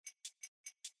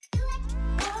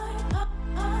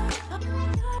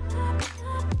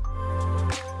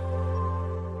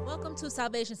to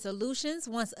Salvation Solutions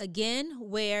once again,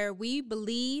 where we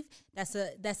believe that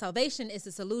salvation is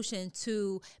the solution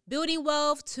to building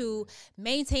wealth, to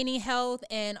maintaining health,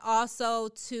 and also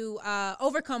to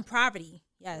overcome poverty.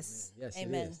 Yes. Yes,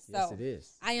 Amen. It is. Yes, it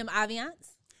is. I am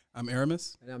Aviance. I'm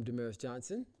Aramis. And I'm Damaris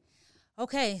Johnson.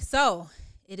 Okay, so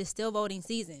it is still voting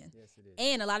season. Yes, it is.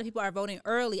 And a lot of people are voting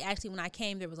early. Actually, when I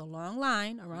came, there was a long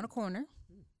line around the corner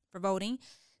for voting.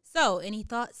 So, any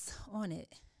thoughts on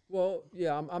it? Well,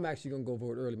 yeah, I'm actually going to go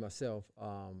vote early myself.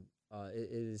 It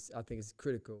is, I think it's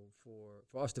critical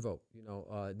for us to vote.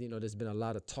 There's been a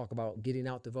lot of talk about getting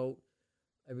out to vote,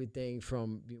 everything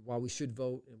from why we should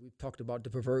vote, and we've talked about the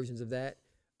perversions of that,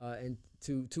 and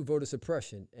to voter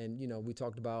suppression. And, we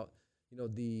talked about,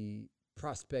 the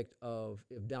prospect of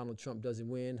if Donald Trump doesn't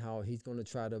win, how he's going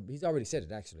to he's already said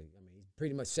it, actually. I mean, he's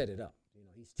pretty much set it up.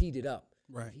 He's teed it up.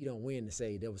 Right. If he don't win, to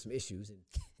say there was some issues, and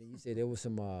you said there was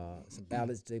some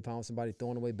ballots. They found somebody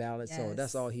throwing away ballots, so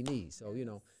that's all he needs. So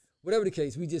whatever the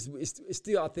case, it's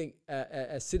still, I think,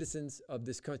 as citizens of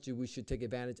this country, we should take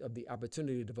advantage of the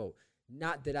opportunity to vote.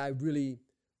 Not that I really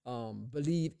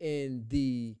believe in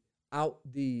the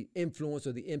influence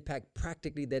or the impact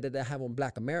practically that have on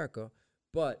Black America,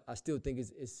 but I still think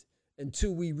it's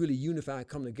until we really unify and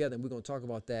come together, and we're going to talk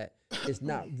about that, it's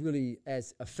not really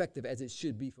as effective as it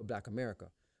should be for Black America.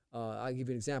 I'll give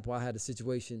you an example. I had a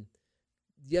situation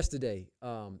yesterday,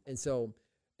 and so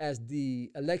as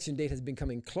the election date has been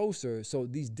coming closer, so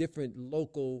these different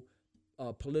local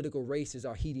political races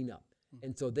are heating up.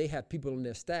 And so they have people on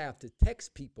their staff to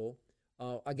text people,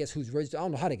 I guess, who's registered. I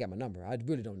don't know how they got my number. I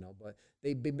really don't know. But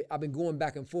I've been going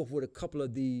back and forth with a couple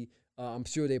of the, I'm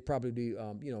sure they're probably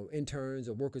interns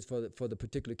or workers for the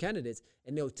particular candidates,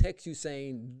 and they'll text you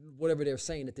saying whatever they're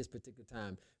saying at this particular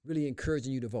time, really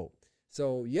encouraging you to vote.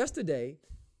 So yesterday,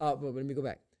 but let me go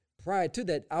back. Prior to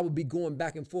that, I would be going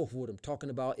back and forth with him, talking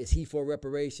about, is he for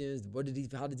reparations?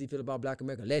 How does he feel about Black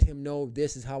America? Let him know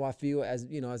this is how I feel as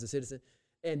a citizen.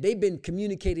 And they've been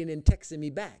communicating and texting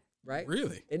me back, right?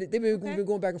 Really? And they've been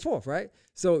going back and forth, right?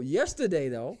 So yesterday,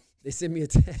 though, they sent me a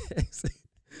text.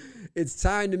 It's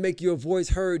time to make your voice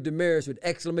heard, Damaris, with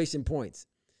exclamation points.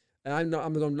 And I'm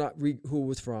going to not read who it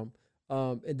was from.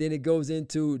 And then it goes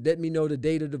into, let me know the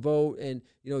date of the vote, and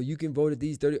you can vote at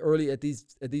these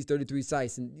 33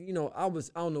 sites. And I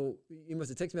don't know, you must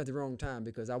have texted me at the wrong time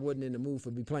because I wasn't in the mood for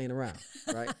be playing around,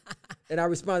 right? And I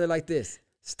responded like this: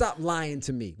 stop lying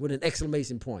to me, with an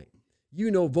exclamation point.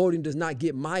 Voting does not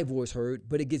get my voice heard,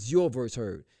 but it gets your voice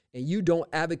heard. And you don't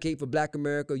advocate for Black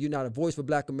America. You're not a voice for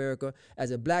Black America.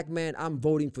 As a Black man, I'm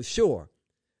voting for sure.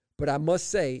 But I must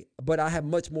say, I have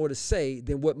much more to say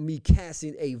than what me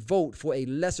casting a vote for a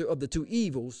lesser of the two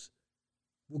evils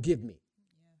will give me.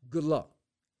 Yeah. Good luck.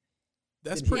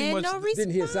 That's pretty much. No response.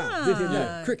 Didn't hear sound. Didn't hear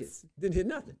nothing. Crickets. Didn't hear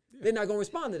nothing. Yeah. They're not going to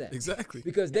respond to that. Exactly.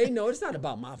 Because they know it's not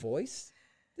about my voice.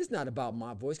 It's not about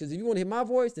my voice. Because if you want to hear my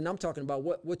voice, then I'm talking about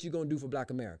what you're going to do for Black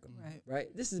America.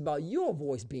 Right? This is about your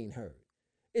voice being heard.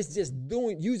 It's just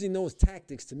using those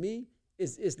tactics to me.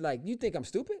 It's like, you think I'm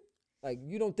stupid? Like,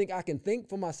 you don't think I can think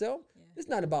for myself? Yeah. It's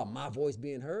not about my voice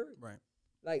being heard. Right.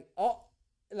 Like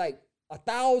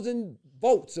 1,000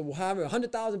 votes, or however,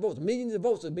 100,000 votes, millions of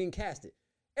votes are being casted.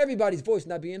 Everybody's voice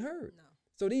not being heard. No.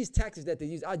 So these tactics that they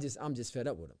use, I'm just fed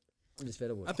up with them.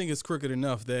 I think it's crooked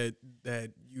enough that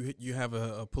you have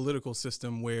a political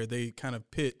system where they kind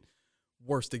of pit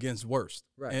worst against worst.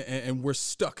 Right. And we're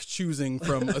stuck choosing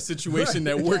from a situation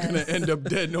that we're going to end up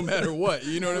dead no matter what.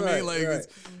 You know what I mean? Like,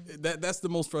 that's the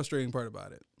most frustrating part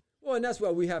about it. Well, and that's why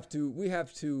we have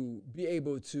to be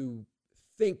able to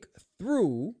think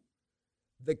through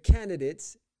the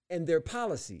candidates and their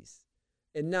policies,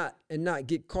 and not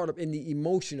get caught up in the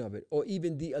emotion of it, or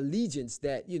even the allegiance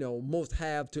that most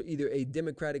have to either a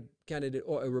Democratic candidate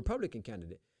or a Republican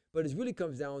candidate. But it really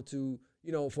comes down to,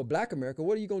 for Black America,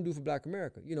 what are you going to do for Black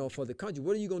America? For the country,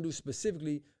 what are you going to do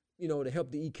specifically, to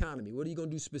help the economy? What are you going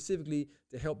to do specifically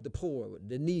to help the poor,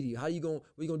 the needy? What are you going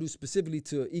to do specifically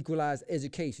to equalize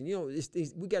education?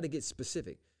 We got to get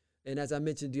specific. And as I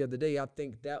mentioned the other day, I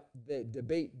think that the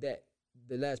debate that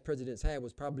the last presidents had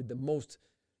was probably the most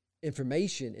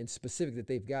information and specific that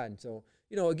they've gotten. So,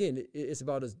 again, it's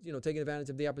about us, taking advantage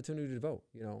of the opportunity to vote,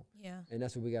 Yeah. And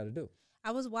that's what we got to do.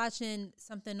 I was watching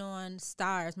something on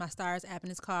Stars, my Stars app,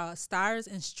 and it's called Stars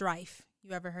and Strife.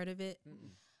 You ever heard of it? Mm-mm.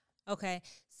 Okay.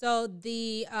 So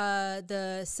the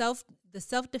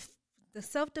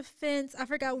self-defense, I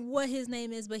forgot what his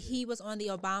name is, but he was on the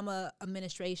Obama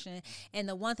administration. And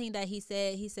the one thing that he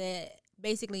said,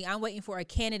 basically, I'm waiting for a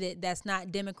candidate that's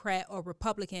not Democrat or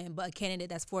Republican, but a candidate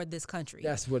that's for this country.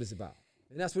 That's what it's about.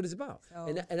 And that's what it's about.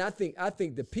 So, and I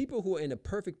think the people who are in a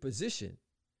perfect position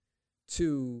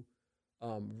to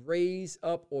raise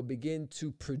up or begin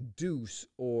to produce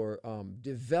or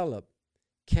develop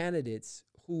candidates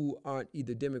who aren't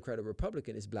either Democrat or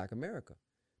Republican is Black America,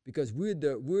 because we're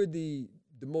the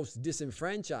most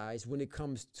disenfranchised when it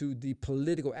comes to the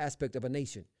political aspect of a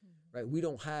nation, right? We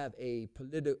don't have a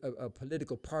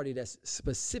political party that's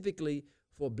specifically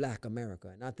for Black America,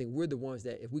 and I think we're the ones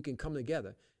that, if we can come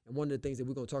together, and one of the things that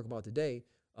we're going to talk about today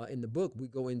in the book, we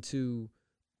go into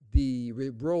the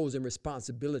roles and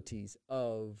responsibilities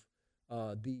of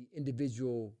the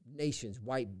individual nations,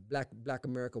 Black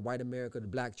America, white America, the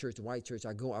Black church, the white church.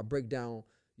 I break down,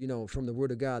 from the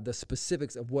Word of God, the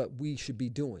specifics of what we should be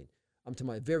doing. I'm talking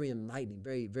about very enlightening,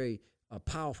 very, very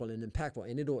powerful and impactful,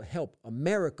 and it'll help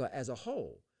America as a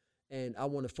whole. And I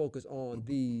want to focus on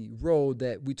the role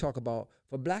that we talk about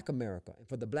for Black America and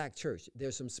for the Black church.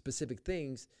 There's some specific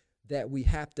things that we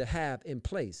have to have in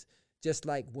place. Just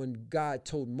like when God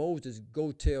told Moses,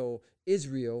 go tell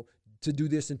Israel to do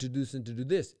this and to do this and to do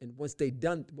this. And once they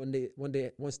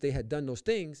had done those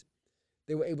things,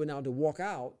 they were able now to walk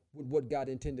out with what God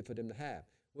intended for them to have.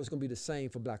 Well, it's going to be the same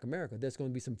for Black America. There's going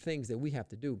to be some things that we have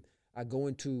to do. I go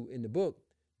into in the book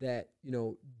that,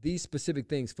 these specific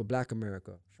things for Black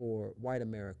America, for white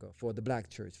America, for the Black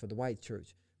church, for the white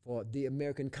church, for the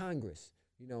American Congress,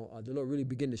 the Lord really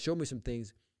began to show me some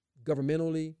things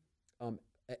governmentally,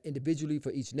 individually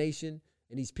for each nation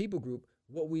and each people group,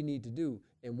 what we need to do.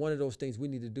 And one of those things we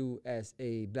need to do as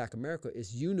a Black America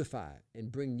is unify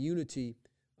and bring unity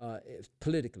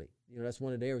politically. That's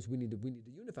one of the areas we need to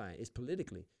unify. It's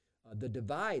politically. The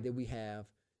divide that we have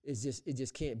is it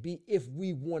just can't be if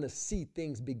we want to see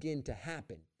things begin to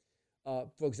happen.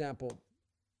 For example,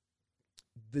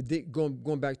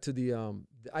 going back to the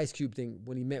Ice Cube thing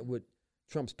when he met with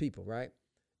Trump's people, right?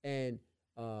 And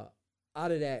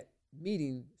out of that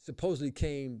meeting supposedly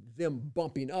came them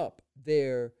bumping up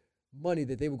their money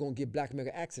that they were going to give Black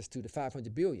America access to, the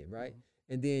 $500 billion, right?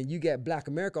 Mm-hmm. And then you got Black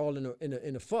America all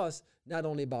in a fuss, not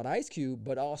only about Ice Cube,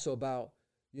 but also about,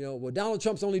 well, Donald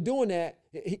Trump's only doing that.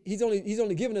 He's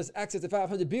only giving us access to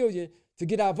 $500 billion to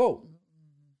get our vote.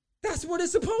 That's what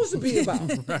it's supposed to be about.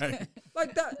 Right.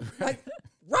 Like that. Like,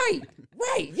 right.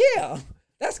 Yeah.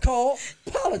 That's called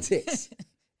politics.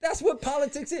 That's what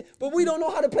politics is. But we don't know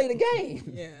how to play the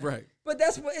game. Yeah. Right. But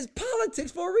that's what it's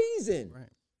politics for a reason. Right.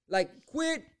 Like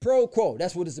quid pro quo.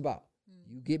 That's what it's about.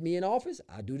 Mm-hmm. You get me in office,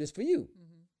 I do this for you.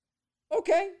 Mm-hmm.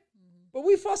 Okay. Mm-hmm. But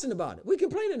we fussing about it. We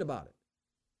complaining about it.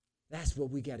 That's what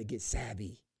we got to get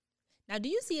savvy. Now, do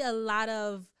you see a lot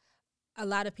of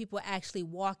people actually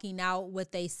walking out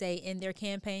what they say in their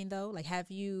campaign, though? Like,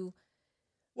 have you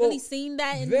really seen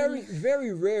that? Very,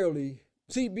 very rarely.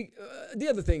 See, the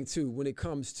other thing, too, when it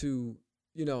comes to,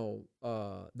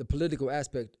 the political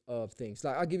aspect of things.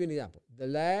 Like, I'll give you an example. The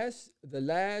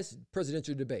last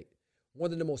presidential debate,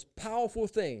 one of the most powerful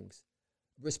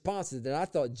responses that I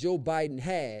thought Joe Biden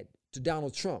had to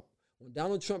Donald Trump, when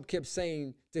Donald Trump kept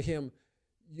saying to him,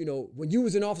 when you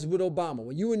was in office with Obama,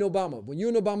 when you and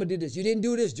Obama did this, you didn't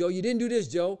do this, Joe. You didn't do this,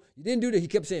 Joe. You didn't do this. He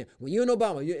kept saying, when you and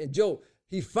Obama, and Joe,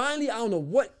 he finally, I don't know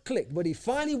what clicked, but he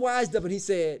finally wised up and he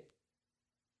said,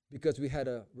 because we had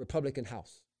a Republican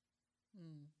House.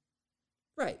 Mm.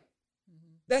 Right.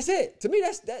 Mm-hmm. That's it. To me,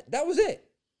 that was it.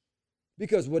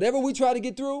 Because whatever we try to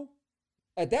get through,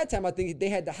 at that time, I think they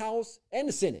had the House and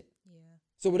the Senate. Yeah.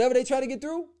 So whatever they try to get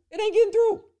through, it ain't getting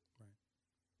through.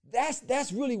 Right.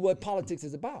 That's really what politics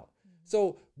is about. Mm-hmm.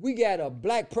 So we got a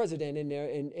Black president in there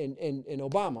in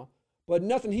Obama, but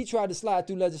nothing he tried to slide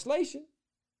through legislation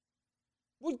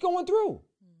was going through.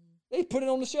 Mm-hmm. They put it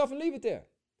on the shelf and leave it there.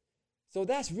 So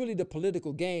that's really the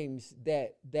political games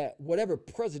that whatever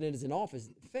president is in office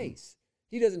face.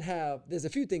 He doesn't have, there's a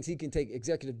few things he can take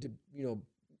executive,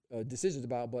 decisions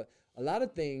about, but a lot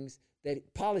of things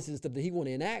policies and stuff that he want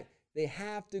to enact, they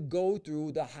have to go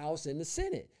through the House and the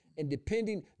Senate. And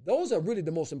those are really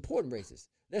the most important races.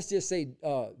 Let's just say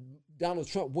Donald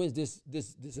Trump wins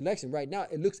this election right now.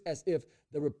 It looks as if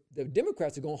the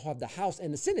Democrats are going to have the House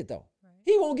and the Senate, though. Right.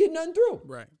 He won't get nothing through.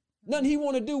 Right. Nothing he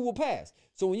want to do will pass.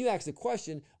 So when you ask the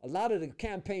question, a lot of the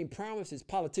campaign promises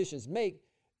politicians make,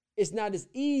 it's not as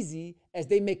easy as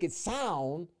they make it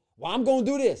sound. Well, I'm going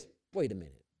to do this. Wait a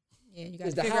minute. Yeah, you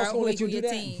got to figure out who let you do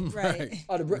that? Team. Right.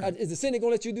 Is the Senate going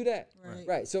to let you do that?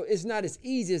 Right. So it's not as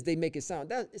easy as they make it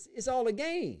sound. It's all a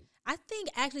game. I think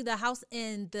actually the House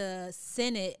and the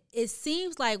Senate, it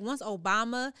seems like once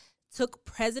Obama took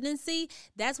presidency,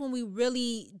 that's when we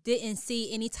really didn't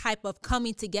see any type of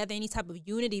coming together, any type of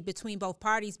unity between both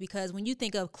parties. Because when you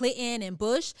think of Clinton and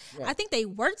Bush, right. I think they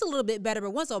worked a little bit better.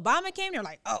 But once Obama came, they're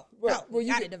like, oh, right. No, we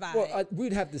got to divide. Well,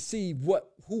 we'd have to see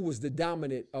who was the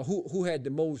dominant, who had the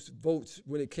most votes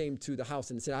when it came to the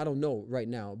House and the Senate. I don't know right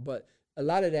now, but a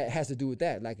lot of that has to do with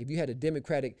that. Like if you had a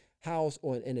Democratic House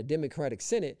and a Democratic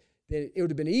Senate, then it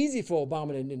would have been easy for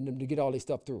Obama and them to get all this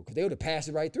stuff through because they would have passed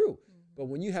it right through. Mm-hmm. But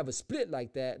when you have a split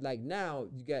like that, like now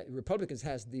you got Republicans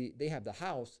they have the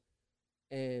House,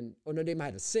 they might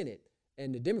have the Senate,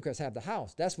 and the Democrats have the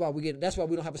House. That's why we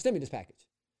don't have a stimulus package.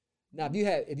 Now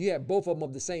if you had both of them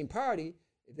of the same party,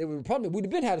 if they were Republican, we'd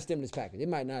have been had a stimulus package. It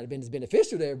might not have been as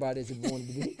beneficial to everybody as it wanted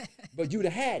to be, but you'd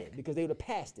have had it because they would have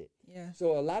passed it. Yeah.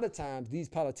 So a lot of times these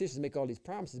politicians make all these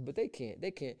promises, but they can't.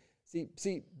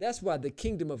 See, that's why the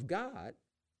kingdom of God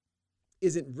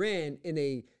isn't ran in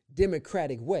a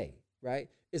democratic way, right?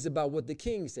 It's about what the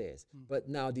king says. Mm-hmm. But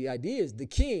now the idea is the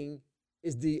king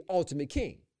is the ultimate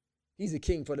king. He's a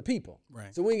king for the people.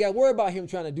 Right. So we ain't got to worry about him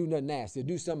trying to do nothing nasty or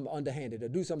do something underhanded or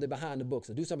do something behind the books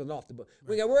or do something off the book. Right.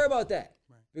 We ain't got to worry about that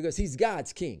because he's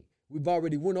God's king. We've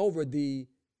already went over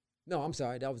no, I'm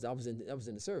sorry. That was in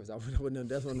the service. That's one on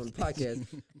the podcast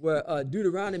where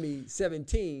Deuteronomy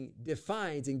 17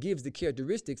 defines and gives the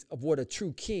characteristics of what how a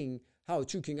true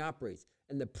king operates.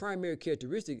 And the primary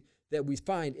characteristic that we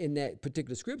find in that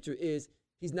particular scripture is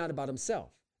he's not about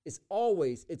himself. It's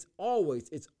always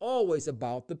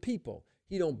about the people.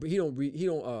 He don't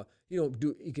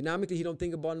do economically. He don't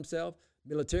think about himself.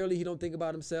 Militarily, he don't think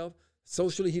about himself.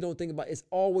 Socially, he don't think about. It's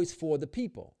always for the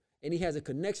people. And he has a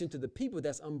connection to the people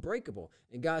that's unbreakable.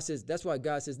 And God says, that's why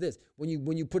God says this. When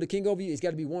you put a king over you, it's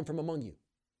got to be one from among you.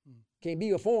 Can't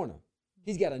be a foreigner.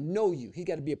 He's got to know you. He's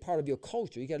got to be a part of your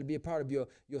culture. He's got to be a part of your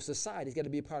society. He's got to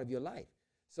be a part of your life.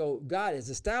 So God has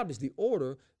established the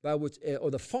order by which, or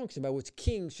the function by which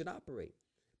kings should operate.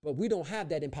 But we don't have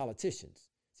that in politicians.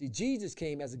 See, Jesus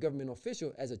came as a governmental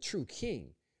official, as a true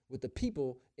king with the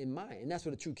people in mind. And that's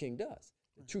what a true king does.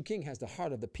 The true king has the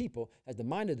heart of the people, has the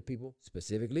mind of the people,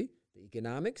 specifically the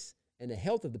economics and the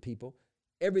health of the people.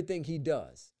 Everything he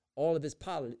does, all of his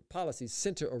policies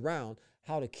center around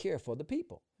how to care for the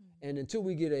people. Mm-hmm. And until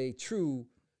we get a true,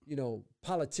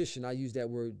 politician, I use that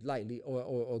word lightly,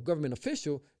 or government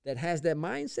official that has that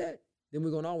mindset, then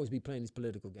we're going to always be playing these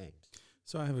political games.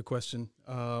 So I have a question.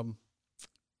 I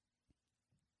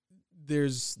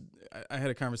had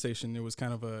a conversation. It was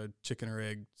kind of a chicken or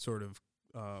egg sort of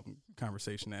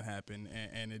conversation that happened,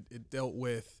 and it dealt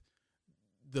with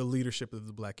the leadership of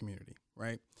the Black community,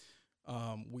 right?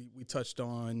 We touched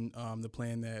on the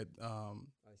plan that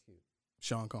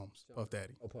Sean Combs, Puff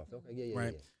Daddy. Oh, Puff. Okay, yeah.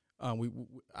 Right. Yeah.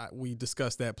 We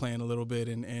discussed that plan a little bit,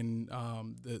 and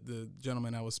the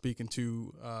gentleman I was speaking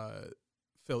to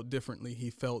felt differently. He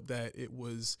felt that it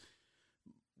was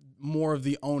more of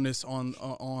the onus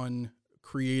on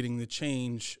creating the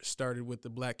change started with the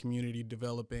Black community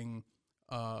developing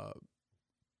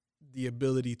the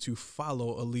ability to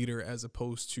follow a leader as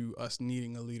opposed to us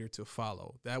needing a leader to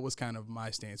follow. That was kind of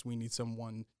my stance. We need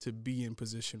someone to be in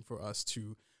position for us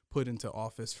to put into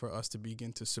office, for us to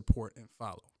begin to support and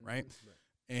follow, right?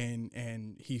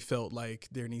 And he felt like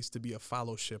there needs to be a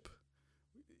fellowship,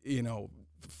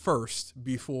 first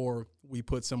before we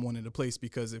put someone into place,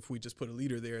 because if we just put a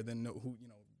leader there, then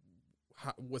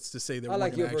what's to say that I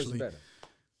like your version better.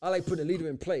 I like putting a leader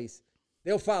in place.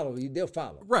 They'll follow you. They'll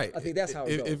follow. Right. I think that's how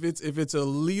it goes. If it's a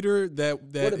leader that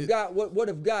what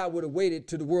if God would have waited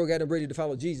till the world got ready to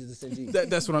follow Jesus to send Jesus?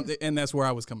 That's where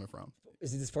I was coming from.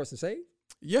 Is this person saved?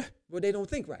 Yeah. Well, they don't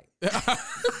think right.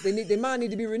 Their mind need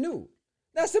to be renewed.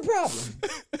 That's the problem.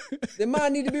 Their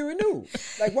mind need to be renewed.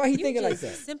 Like, why he thinking like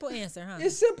that? Simple answer, huh?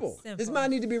 It's simple. His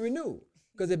mind need to be renewed.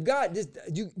 Because if God,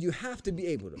 you have to be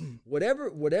able to,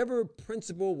 whatever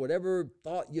principle, whatever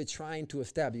thought you're trying to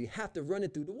establish, you have to run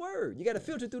it through the Word. You got to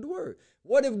filter through the Word.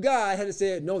 What if God had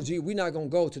said, no, we're not going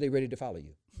to go till they're ready to follow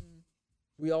you?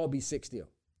 We all be sick still.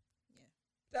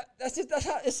 Yeah. That's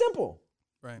how it's simple.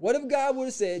 Right. What if God would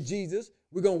have said, Jesus,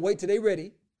 we're going to wait till they're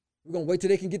ready. We're going to wait till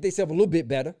they can get themselves a little bit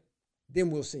better. Then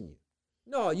we'll send you.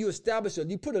 No, you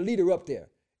put a leader up there.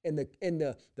 And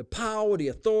the power, the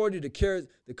authority, the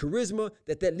charisma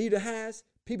that leader has,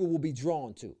 people will be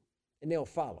drawn to, and they'll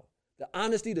follow. The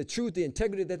honesty, the truth, the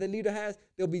integrity that leader has,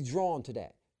 they'll be drawn to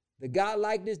that. The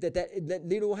God-likeness that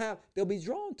leader will have, they'll be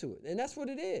drawn to it, and that's what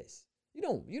it is. You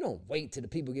don't wait till the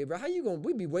people get right. How you gonna?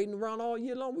 We be waiting around all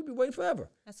year long. We be waiting forever.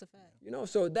 That's a fact.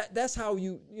 So that's how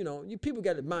you people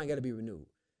mind got to be renewed,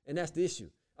 and that's the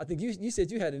issue. I think you said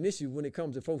you had an issue when it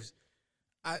comes to folks.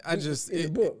 I just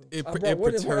in the book. It I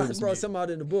perturbs brought me. some out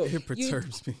in the book. It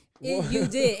perturbs me. You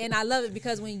did, and I love it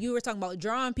because when you were talking about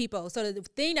drawing people, so the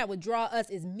thing that would draw us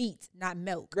is meat, not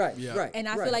milk. Right, Yeah. right. And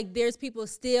I feel like there's people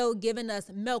still giving us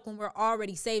milk when we're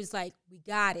already saved. It's like, we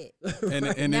got it. And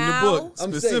in the Now- book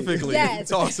I'm specifically, saved. it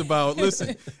talks about,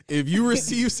 listen, if you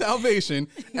receive salvation,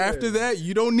 after that,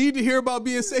 you don't need to hear about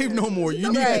being saved no more. You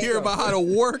need to Right. hear about how to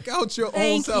work out your own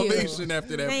Thank you. salvation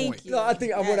after that Thank point. you. No, I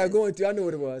think what I'm Yes. going to, I know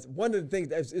what it was. One of the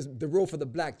things is the role for the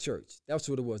black church. That's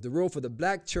what it was. The role for the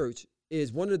black church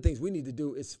is one of the things we need to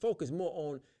do is focus more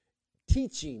on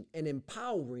teaching and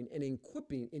empowering and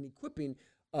equipping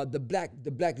the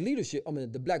black leadership. I mean,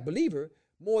 the black believer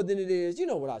more than it is. You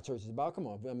know what our church is about. Come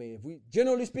on. I mean, if we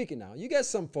generally speaking now, you got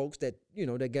some folks that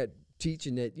that got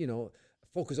teaching that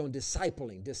focus on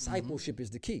discipling. Discipleship is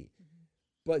the key.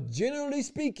 But generally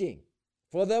speaking,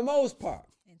 for the most part,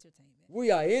 Entertainment.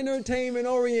 we are entertainment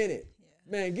oriented.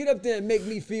 Man, get up there and make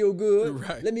me feel good.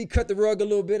 Right. Let me cut the rug a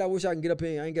little bit. I wish I can get up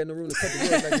here. I ain't got no room to cut the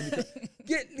rug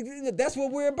back. That's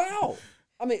what we're about.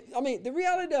 I mean, the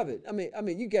reality of it. I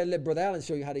mean, you gotta let Brother Allen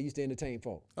show you how they used to entertain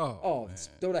folk. Oh, man.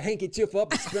 Throw the handkerchief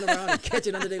up and spin around and catch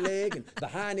it under their leg and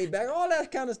behind their back, all that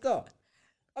kind of stuff.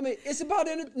 I mean, it's about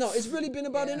it's really been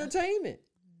about entertainment,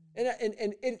 and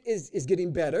it's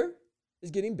getting better.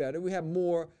 It's getting better. We have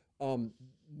more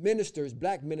ministers,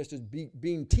 black ministers,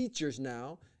 being teachers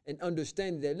now. And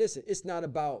understanding that, listen, it's not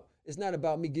about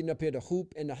me getting up here to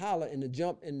hoop and to holler and to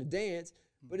jump and to dance,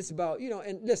 but it's about,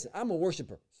 and listen, I'm a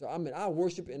worshiper. So I'll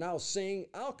worship and I'll sing.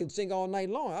 I can sing all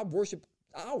night long. I've worshiped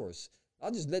hours.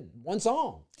 I'll just let one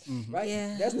song, right?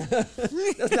 Yeah. That's not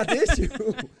the issue.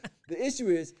 The issue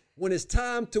is when it's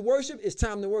time to worship, it's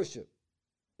time to worship.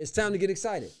 It's time to get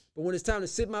excited. But when it's time to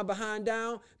sit my behind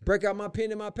down, break out my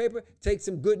pen and my paper, take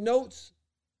some good notes,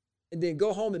 and then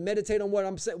go home and meditate on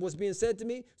what's being said to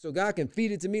me so God can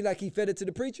feed it to me like he fed it to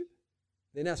the preacher,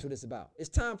 then that's what it's about. It's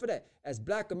time for that. As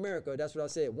Black America, that's what I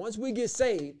said. Once we get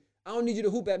saved, I don't need you to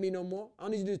hoop at me no more. I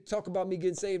don't need you to talk about me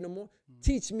getting saved no more.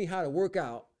 Teach me how to work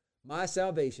out my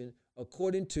salvation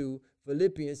according to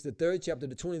Philippians, the 3rd chapter,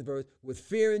 the 20th verse, with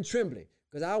fear and trembling,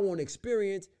 because I want to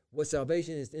experience what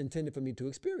salvation is intended for me to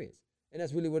experience. And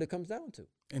that's really what it comes down to.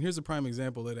 And here's a prime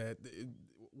example of that.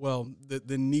 Well,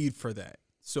 the need for that.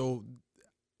 So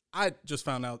I just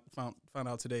found out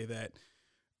today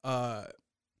that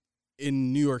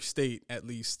in New York State, at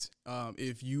least,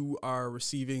 if you are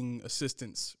receiving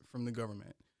assistance from the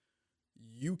government,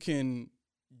 you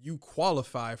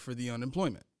qualify for the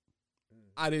unemployment.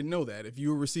 I didn't know that. If you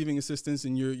were receiving assistance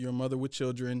and you're a mother with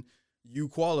children, you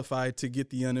qualify to get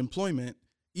the unemployment,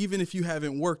 even if you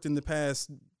haven't worked in the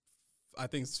past, I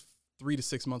think it's 3 to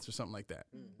 6 months or something like that,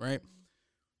 right?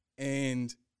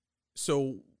 And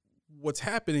so what's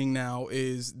happening now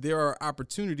is there are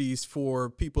opportunities for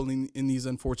people in these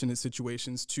unfortunate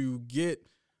situations to get,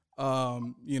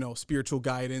 spiritual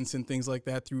guidance and things like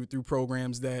that through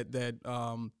programs that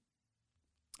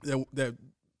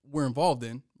we're involved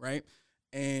in, right?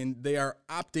 And they are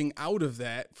opting out of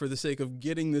that for the sake of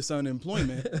getting this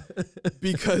unemployment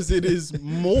because it is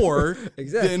more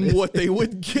than what they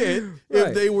would get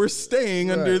if they were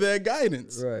staying under that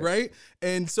guidance, right?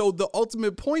 And so the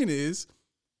ultimate point is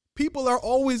people are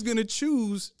always going to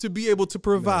choose to be able to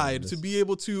provide, to be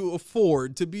able to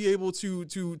afford, to be able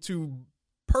to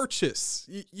purchase.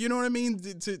 You know what I mean?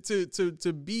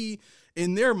 To be,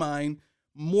 in their mind,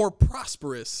 more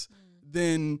prosperous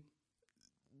than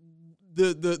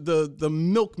the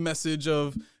milk message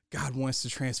of God wants to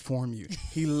transform you.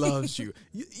 He loves you.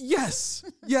 Yes.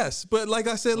 But like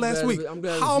I said last week,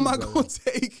 how am I going to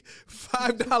take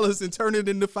 $5 and turn it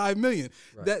into $5 million?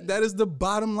 Right. That is the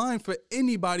bottom line for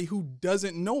anybody who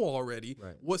doesn't know already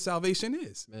what salvation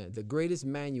is. Man, the greatest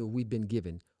manual we've been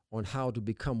given on how to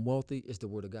become wealthy is the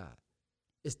Word of God.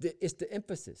 It's the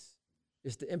emphasis.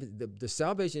 It's the emphasis. The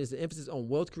salvation is the emphasis on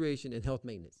wealth creation and health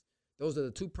maintenance. Those are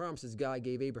the two promises God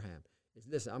gave Abraham. It's,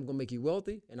 listen, I'm going to make you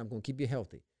wealthy and I'm going to keep you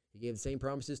healthy. He gave the same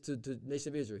promises to the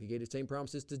nation of Israel. He gave the same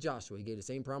promises to Joshua. He gave the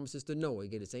same promises to Noah. He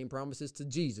gave the same promises to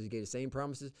Jesus. He gave the same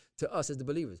promises to us as the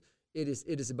believers. It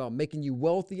is about making you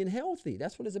wealthy and healthy.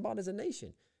 That's what it's about as a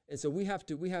nation. And so we have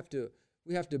to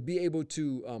be able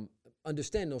to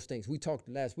understand those things. We talked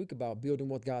last week about building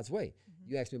wealth God's way.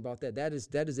 Mm-hmm. You asked me about that. That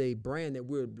is a brand that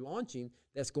we're launching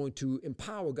that's going to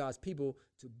empower God's people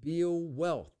to build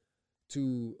wealth,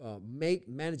 to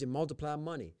manage and multiply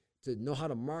money, to know how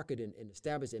to market and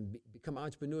establish and become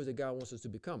entrepreneurs that God wants us to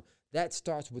become. That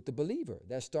starts with the believer.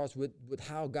 That starts with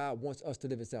how God wants us to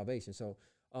live in salvation. So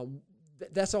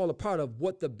that's all a part of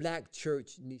what the Black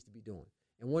church needs to be doing.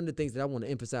 And one of the things that I want to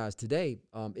emphasize today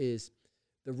is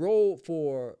the role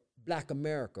for Black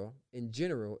America in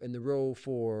general and the role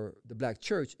for the Black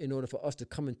church in order for us to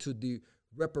come into the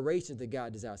reparations that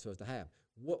God desires for us to have,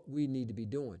 what we need to be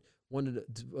doing. One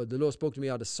of the Lord spoke to me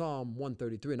out of Psalm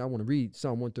 133, and I want to read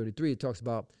Psalm 133. It talks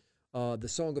about the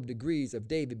Song of Degrees of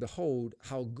David. Behold,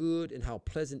 how good and how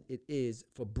pleasant it is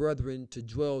for brethren to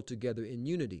dwell together in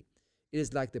unity. It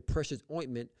is like the precious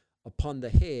ointment upon the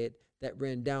head that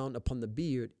ran down upon the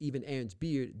beard, even Aaron's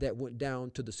beard that went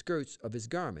down to the skirts of his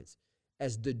garments,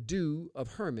 as the dew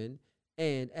of Hermon,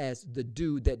 and as the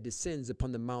dew that descends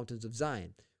upon the mountains of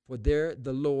Zion. For there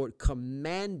the Lord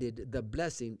commanded the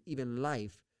blessing, even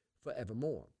life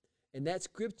forevermore. And that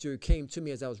scripture came to me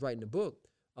as I was writing the book,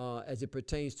 as it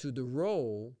pertains to the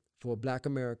role for Black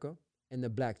America and the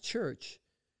Black church,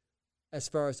 as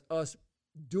far as us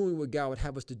doing what God would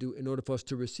have us to do in order for us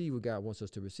to receive what God wants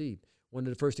us to receive. One of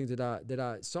the first things that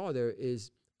I saw there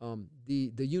is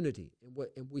the unity,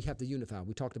 and we have to unify.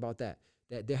 We talked about that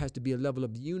there has to be a level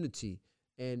of unity,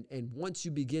 and once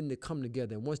you begin to come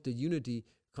together, and once the unity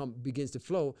begins to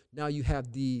flow, now you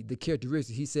have the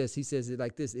characteristics. He says it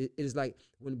like this. It is like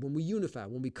when we unify,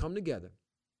 when we come together,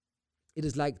 it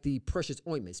is like the precious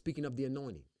ointment. Speaking of the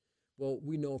anointing, well,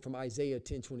 we know from Isaiah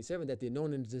 10:27 that the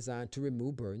anointing is designed to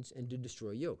remove burdens and to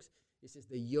destroy yokes. It says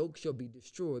the yoke shall be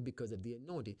destroyed because of the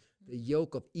anointing. The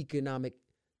yoke of economic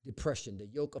depression, the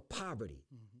yoke of poverty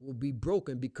will be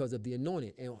broken because of the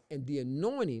anointing. And the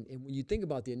anointing, and when you think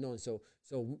about the anointing,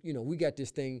 so we got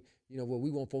this thing, where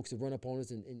we want folks to run up on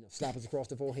us and slap us across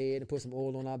the forehead and put some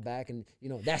oil on our back, and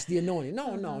that's the anointing.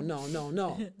 No.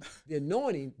 The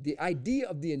anointing, the idea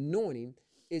of the anointing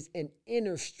is an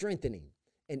inner strengthening,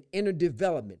 an inner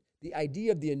development. The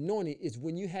idea of the anointing is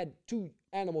when you had two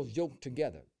animals yoked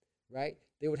together, right?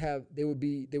 There would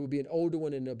be an older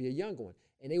one and there'll be a younger one.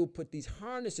 And they would put these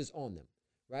harnesses on them,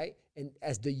 right? And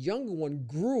as the younger one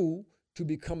grew to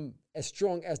become as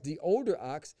strong as the older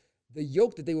ox, the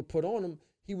yoke that they would put on him,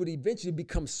 he would eventually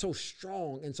become so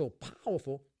strong and so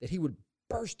powerful that he would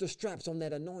burst the straps on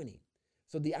that anointing.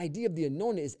 So the idea of the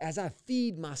anointing is, as I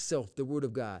feed myself the word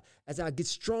of God, as I get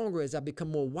stronger, as I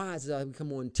become more wise, as I become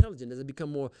more intelligent, as I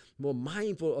become more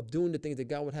mindful of doing the things that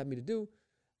God would have me to do,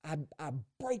 I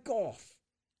break off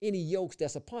any yokes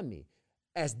that's upon me.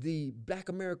 As the Black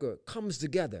America comes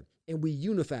together and we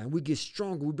unify and we get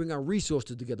stronger, we bring our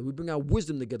resources together, we bring our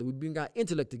wisdom together, we bring our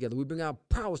intellect together, we bring our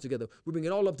powers together, we bring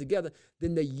it all up together,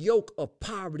 then the yoke of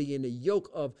poverty and the yoke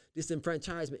of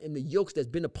disenfranchisement and the yokes that's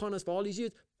been upon us for all these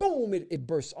years, boom, it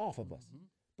bursts off of us. Mm-hmm.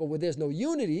 But where there's no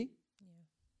unity,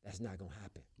 that's not going to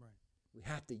happen. Right. We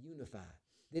have to unify.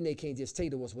 Then they can't just say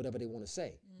to us whatever they want to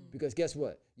say. Because guess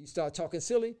what? You start talking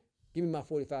silly, give me my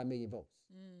 45 million votes.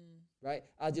 Right?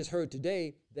 I just heard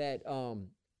today that I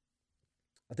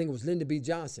think it was Lyndon B.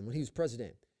 Johnson when he was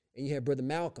president, and you had Brother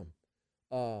Malcolm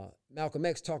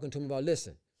X talking to him about,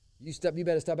 listen, you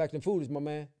better stop acting foolish, my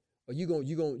man, or you going,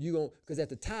 because at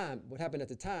the time, what happened at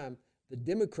the time, the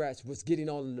Democrats was getting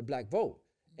all of the black vote,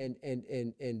 and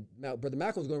Brother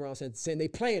Malcolm was going around saying they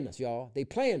playing us, y'all, they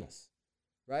playing us,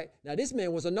 right? Now this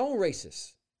man was a known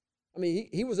racist. I mean,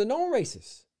 he was a known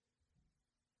racist.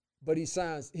 But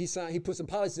he put some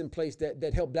policies in place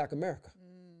that helped Black America.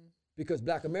 Because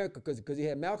Black America, because he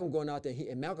had Malcolm going out there,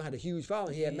 and Malcolm had a huge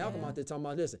following. He had Malcolm out there talking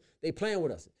about, listen, they playing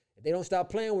with us. If they don't stop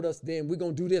playing with us, then we're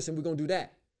going to do this and we're going to do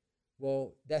that.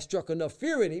 Well, that struck enough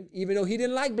fear in him, even though he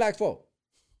didn't like black folk.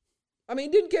 I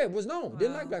mean, he didn't care, was known,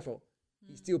 didn't like black folk.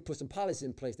 He still put some policies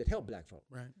in place that helped black folk.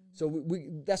 Right. So we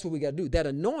that's what we got to do. That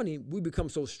anointing, we become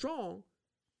so strong,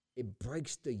 it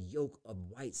breaks the yoke of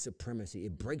white supremacy.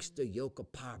 It breaks the yoke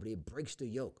of poverty. It breaks the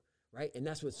yoke, right? And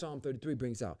that's what Psalm 33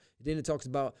 brings out. Then it talks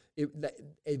about it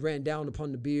ran down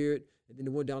upon the beard, and then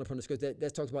it went down upon the skirts.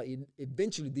 That talks about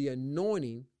eventually the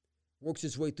anointing works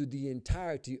its way through the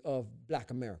entirety of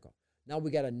Black America. Now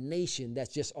we got a nation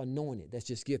that's just anointed, that's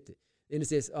just gifted. And it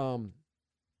says,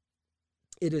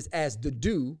 it is as the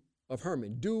dew of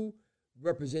Hermon. Dew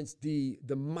represents the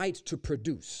might to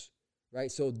produce. Right,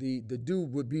 so the dew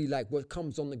would be like what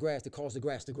comes on the grass to cause the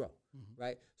grass to grow,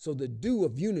 right? So the dew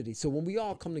of unity. So when we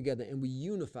all come together and we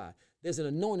unify, there's an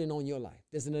anointing on your life.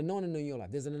 There's an anointing on your life.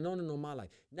 There's an anointing on my life.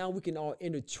 Now we can all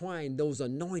intertwine those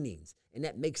anointings, and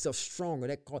that makes us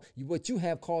stronger. What you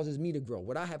have causes me to grow.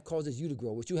 What I have causes you to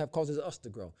grow. What you have causes us to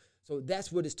grow. So that's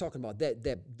what it's talking about.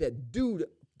 That dew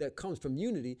that comes from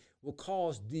unity will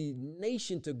cause the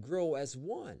nation to grow as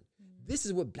one. This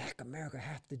is what Black America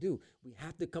have to do. We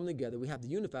have to come together. We have to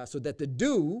unify so that the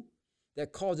dew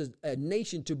that causes a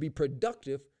nation to be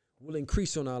productive will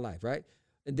increase on our life, right?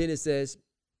 And then it says,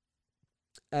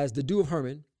 as the dew of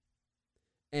Hermon,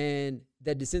 and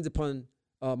that descends upon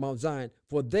Mount Zion,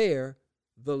 for there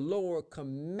the Lord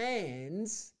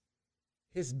commands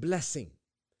his blessing.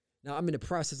 Now, I'm in the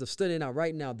process of studying out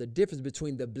right now the difference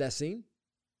between the blessing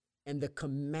and the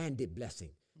commanded blessing.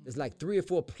 There's like 3 or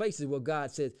 4 places where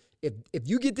God says, if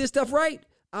you get this stuff right,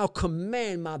 I'll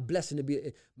command my blessing to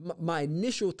be. My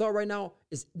initial thought right now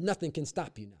is nothing can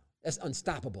stop you now. That's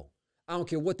unstoppable. I don't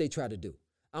care what they try to do.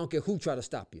 I don't care who try to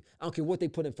stop you. I don't care what they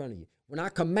put in front of you. When I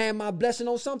command my blessing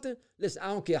on something, listen, I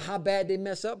don't care how bad they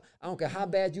mess up. I don't care how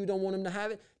bad you don't want them to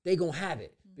have it. They going to have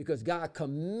it because God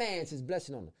commands his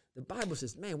blessing on them. The Bible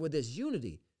says, man, where there's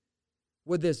unity,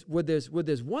 where there's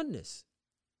oneness,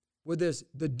 where there's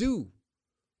the dew,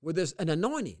 where there's an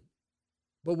anointing,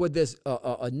 but where there's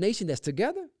a nation that's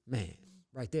together, man,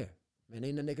 right there, man,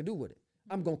 ain't nothing they can do with it.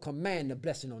 I'm going to command the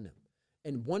blessing on them.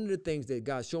 And one of the things that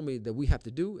God showed me that we have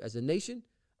to do as a nation,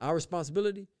 our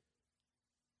responsibility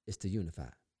is to unify.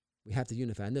 We have to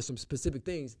unify. And there's some specific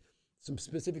things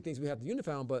we have to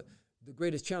unify on, but the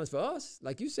greatest challenge for us,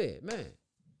 like you said, man,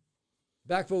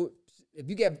 black folk, if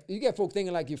you get folk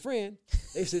thinking like your friend,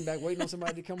 they sitting back waiting on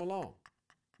somebody to come along,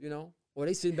 or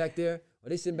they sitting back there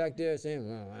saying,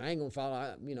 well, I ain't gonna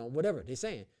follow, whatever they're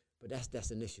saying. But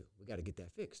that's an issue. We got to get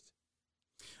that fixed.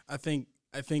 I think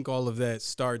all of that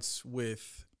starts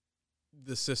with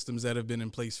the systems that have been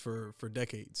in place for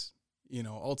decades.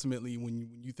 Ultimately, when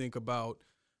you think about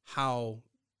how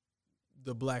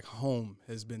the black home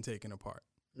has been taken apart,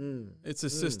 it's a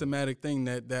systematic thing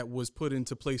that was put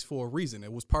into place for a reason.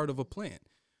 It was part of a plan.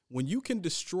 When you can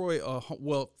destroy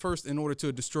first, in order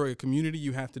to destroy a community,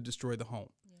 you have to destroy the home.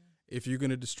 Yeah. If you're going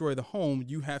to destroy the home,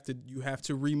 you have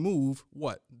to remove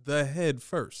what? The head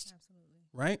first. Absolutely.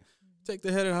 Right? Mm-hmm. Take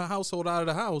the head of the household out of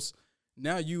the house.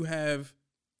 Now you have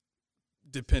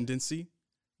dependency,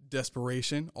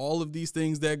 desperation, all of these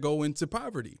things that go into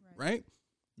poverty, right?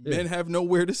 Yeah. Men have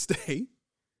nowhere to stay.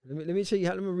 Let me show you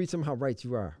let me read how right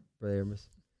you are, Brother Amos.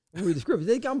 Let me read the scriptures.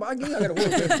 I got to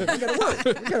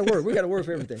work. We got to work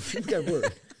for everything. We got to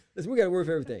work. Listen, we got to work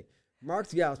for everything.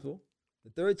 Mark's gospel,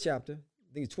 the 3rd chapter,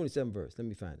 I think it's 27 verse. Let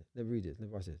me find it. Let me read this. Let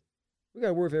me watch this. We got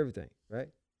to work for everything, right?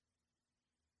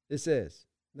 It says,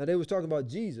 now they was talking about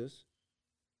Jesus.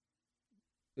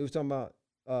 They was talking about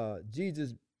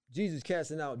Jesus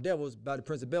casting out devils by the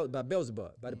prince of by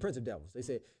Beelzebub, by the prince of devils. They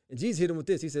said, and Jesus hit him with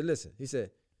this. He said, listen, he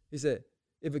said,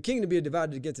 if a kingdom be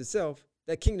divided against itself,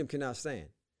 that kingdom cannot stand.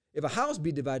 If a house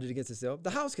be divided against itself, the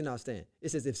house cannot stand. It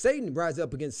says, if Satan rise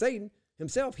up against Satan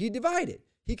himself, he divided.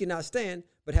 He cannot stand,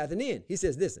 but hath an end. He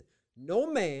says, listen, no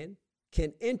man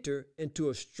can enter into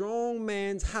a strong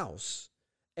man's house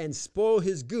and spoil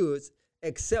his goods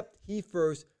except he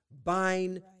first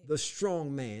bind the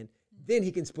strong man. Then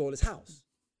he can spoil his house.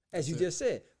 As you just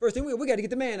said. First thing, we got to get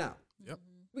the man out. Yep.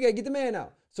 We got to get the man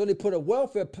out. So they put a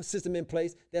welfare system in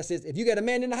place that says, if you got a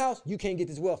man in the house, you can't get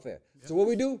this welfare. Yep. So what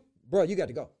we do, bro, you got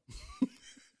to go.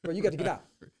 Bro, you got to get out.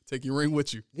 Take your ring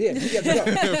with you. Yeah, you got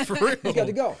to go. For real. You got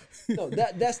to go. No,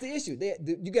 that's the issue.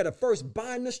 You got to first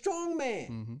bind the strong man.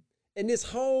 Mm-hmm. And this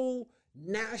whole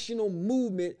national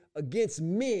movement against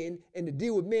men and to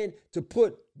deal with men, to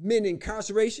put men in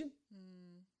incarceration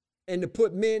and to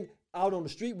put men out on the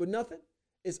street with nothing.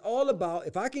 It's all about,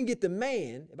 if I can get the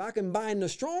man, if I can bind the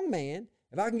strong man,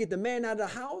 if I can get the man out of the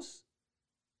house,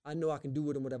 I know I can do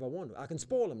with him whatever I want to. I can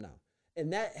spoil him now.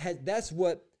 And that's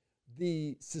what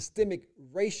the systemic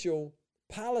racial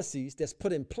policies that's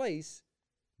put in place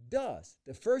does.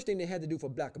 The first thing they had to do for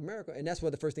Black America, and that's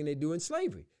what the first thing they do in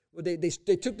slavery. Well,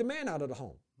 they took the man out of the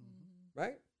home,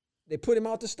 right? They put him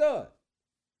out to stud.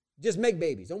 Just make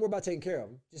babies. Don't worry about taking care of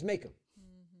them. Just make them.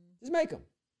 Just make them,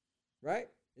 right?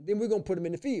 And then we're going to put them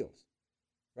in the fields,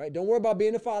 right? Don't worry about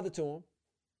being a father to them.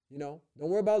 Don't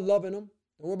worry about loving them.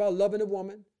 Don't worry about loving a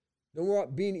woman. Don't worry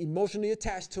about being emotionally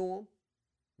attached to them,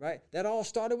 right? That all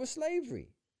started with slavery.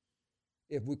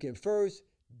 If we can first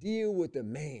deal with the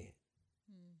man,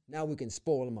 now we can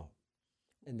spoil them out.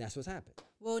 And that's what's happened.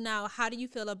 Well, now, how do you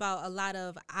feel about a lot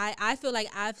of, I feel like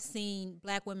I've seen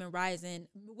Black women rising,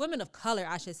 women of color,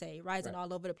 I should say, rising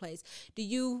all over the place. Do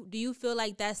you feel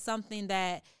like that's something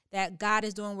that God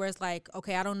is doing where it's like,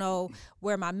 okay, I don't know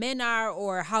where my men are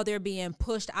or how they're being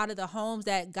pushed out of the homes,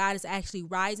 that God is actually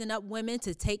rising up women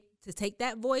to take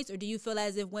that voice? Or do you feel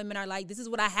as if women are like, this is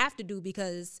what I have to do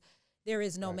because there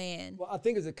is no man? Well, I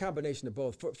think it's a combination of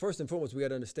both. First and foremost, we got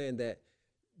to understand that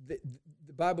the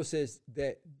Bible says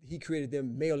that he created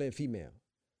them male and female.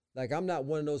 Like, I'm not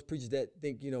one of those preachers that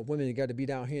think, women got to be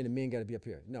down here and the men got to be up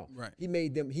here. No, right. He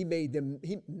made them,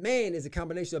 man is a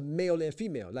combination of male and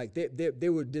female. Like they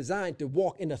were designed to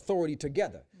walk in authority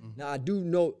together. Mm-hmm. Now I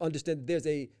do understand there's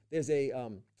a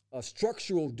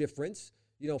structural difference,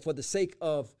 for the sake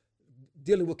of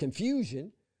dealing with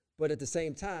confusion, but at the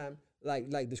same time,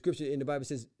 like the scripture in the Bible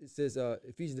says,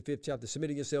 Ephesians the 5th chapter,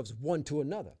 submitting yourselves one to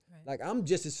another. Right. Like I'm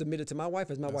just as submitted to my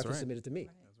wife as my wife is submitted to me.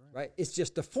 Right. It's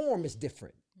just the form is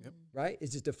different. Yep. Right.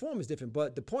 It's just the form is different.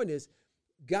 But the point is,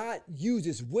 God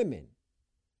uses women.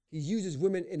 He uses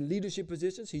women in leadership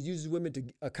positions. He uses women to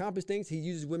accomplish things. He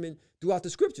uses women throughout the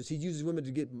scriptures. He uses women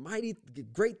to get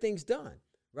great things done,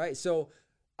 right? So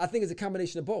I think it's a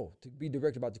combination of both, to be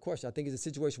direct about the question. I think it's a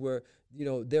situation where,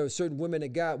 there are certain women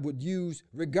that God would use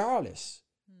regardless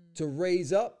to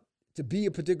raise up, to be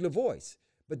a particular voice.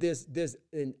 But there's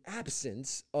an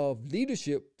absence of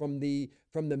leadership from the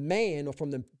man or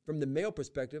from the male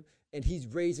perspective, and he's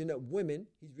raising up women,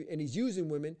 and he's using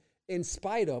women in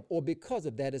spite of or because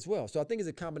of that as well. So I think it's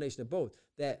a combination of both.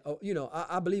 That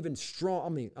I believe in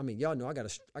strong. I mean, y'all know I got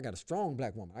a strong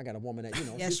black woman. I got a woman that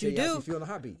yes, you do. How she feel in a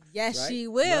heartbeat. Yes, right? she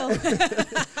will.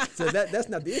 So that's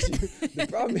not the issue. The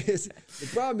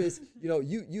problem is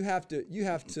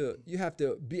you have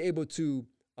to be able to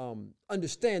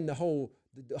understand the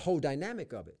whole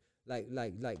dynamic of it.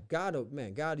 Like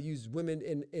God uses women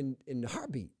in the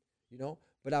heartbeat.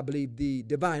 But I believe the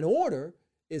divine order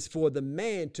is for the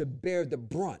man to bear the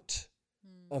brunt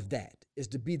of that, is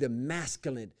to be the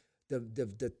masculine,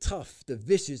 the tough, the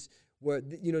vicious, where,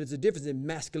 there's a difference in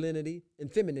masculinity and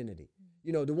femininity.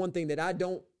 The one thing that I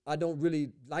don't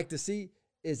really like to see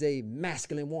is a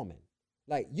masculine woman.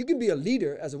 Like, you can be a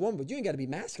leader as a woman, but you ain't got to be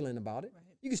masculine about it. Right.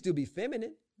 You can still be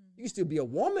feminine. You can still be a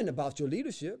woman about your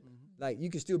leadership. Like, you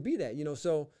can still be that,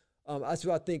 So that's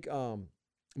why I think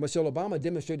Michelle Obama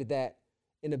demonstrated that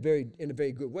in a very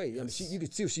good way. Yes. I mean, you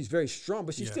can see she's very strong,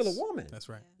 but she's still a woman. That's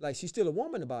right. Like, she's still a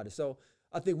woman about it. So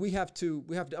I think we have to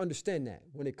understand that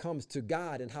when it comes to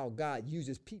God and how God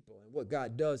uses people and what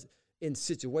God does in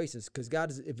situations. Because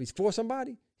God if he's for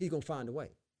somebody, he's gonna find a way.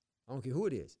 I don't care who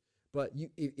it is. But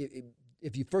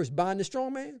if you first bind the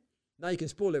strong man, now you can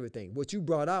spoil everything. What you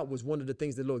brought out was one of the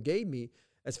things the Lord gave me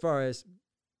as far as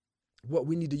what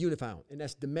we need to unify on, and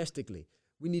that's domestically.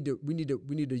 We need to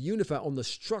unify on the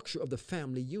structure of the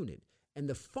family unit and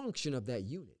the function of that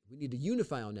unit. We need to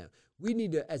unify on that. We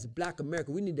need to, as Black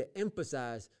America, we need to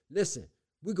emphasize. Listen,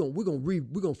 we're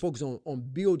gonna focus on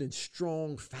building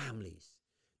strong families.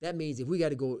 That means if we got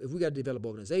to develop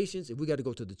organizations, if we got to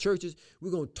go to the churches,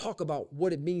 we're gonna talk about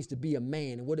what it means to be a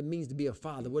man and what it means to be a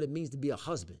father, what it means to be a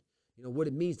husband. What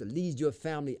it means to lead your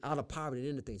family out of poverty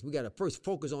and into things. We got to first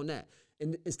focus on that.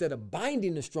 And instead of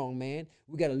binding the strong man,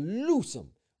 we got to loose him.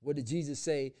 What did Jesus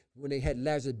say when they had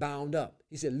Lazarus bound up?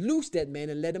 He said, loose that man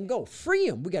and let him go. Free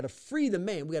him. We got to free the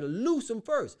man. We got to loose him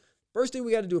first. First thing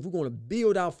we got to do if we're going to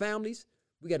build our families,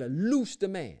 we got to loose the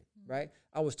man, right?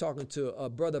 I was talking to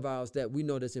a brother of ours that we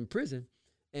know that's in prison,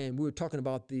 and we were talking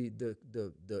about the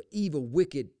evil,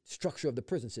 wicked structure of the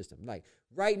prison system. Like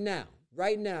right now,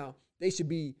 they should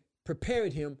be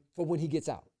preparing him for when he gets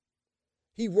out.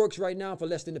 He works right now for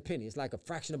less than a penny. It's like a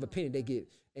fraction of a penny they get,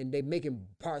 and they making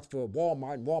parts for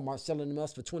Walmart, and Walmart's selling them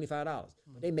us for $25.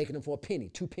 But they making them for a penny,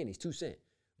 2 pennies, 2 cents,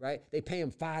 right? They pay him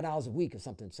 $5 a week or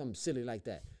something silly like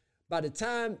that. By the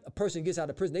time a person gets out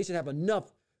of prison, they should have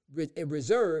enough in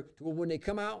reserve to where when they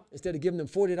come out, instead of giving them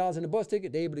 $40 in the bus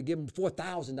ticket, they're able to give them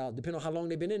 $4,000, depending on how long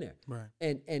they've been in there. Right.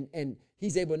 And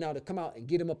he's able now to come out and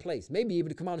get him a place, maybe even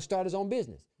to come out and start his own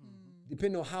business.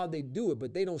 Depending on how they do it,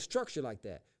 but they don't structure like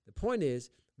that. The point is,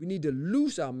 we need to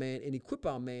loose our man and equip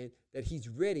our man that he's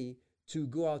ready to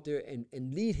go out there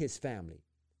and lead his family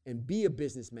and be a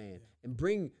businessman and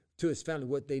bring to his family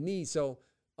what they need. So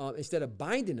instead of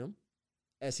binding him,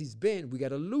 as he's been, we got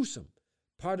to loose him.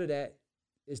 Part of that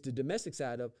is the domestic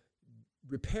side of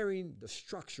repairing the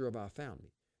structure of our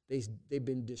family. They've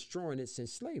been destroying it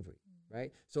since slavery,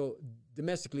 right? So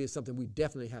domestically is something we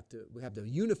definitely have to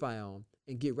unify on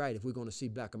and get right if we're going to see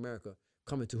Black America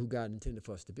coming to who God intended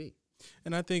for us to be.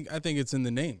 And I think it's in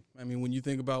the name. I mean, when you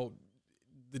think about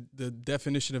the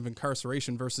definition of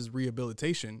incarceration versus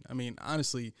rehabilitation, I mean,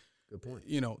 honestly, good point.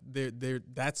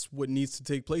 That's what needs to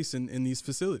take place in these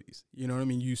facilities. You know what I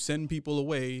mean? You send people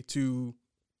away to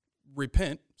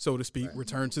repent, so to speak,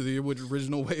 return to the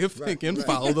original way of thinking,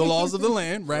 follow the laws of the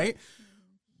land, right?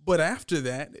 But after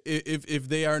that, if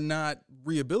they are not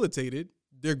rehabilitated,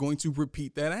 they're going to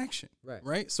repeat that action,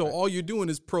 right? So all you're doing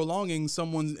is prolonging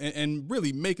someone's and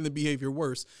really making the behavior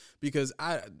worse. Because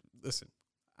I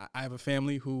have a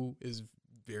family who is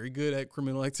very good at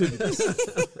criminal activities.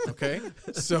 Okay,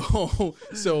 so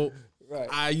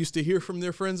I used to hear from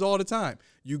their friends all the time.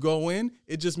 You go in,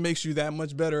 it just makes you that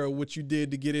much better at what you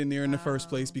did to get in there in the first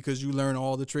place because you learn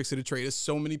all the tricks of the trade. There's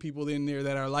so many people in there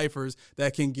that are lifers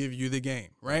that can give you the game,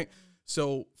 right?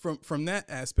 So from that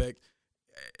aspect,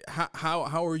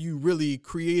 how are you really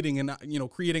creating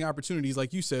creating opportunities,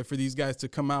 like you said, for these guys to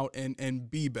come out and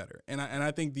be better? And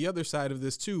I think the other side of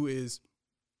this too is,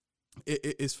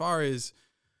 as far as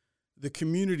the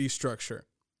community structure,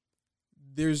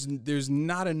 there's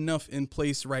not enough in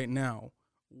place right now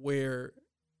where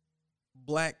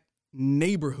Black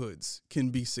neighborhoods can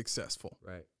be successful.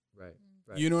 Right.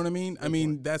 You know what I mean? Good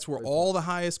point. That's where all the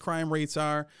highest crime rates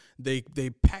are. They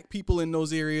pack people in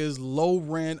those areas, low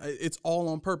rent. It's all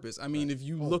on purpose. I mean, if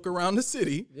you look around the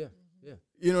city, yeah.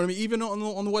 You know what I mean? Even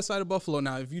on the west side of Buffalo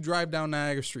now, if you drive down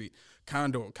Niagara Street,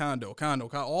 condo,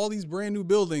 all these brand new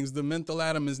buildings, the Menthol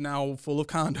Atom is now full of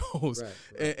condos.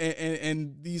 Right.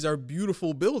 And these are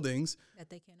beautiful buildings that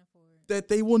they can't afford, that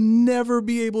they will never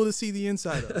be able to see the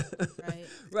inside of.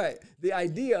 Right. The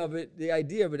idea of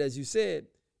it, as you said,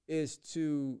 is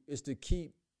to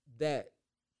keep that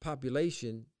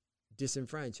population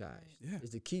disenfranchised. Yeah. Is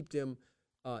to keep them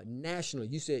national.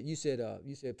 You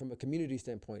said from a community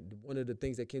standpoint, one of the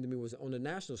things that came to me was on a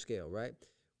national scale, right?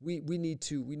 We need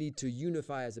to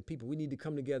unify as a people. We need to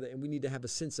come together, and we need to have a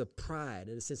sense of pride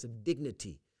and a sense of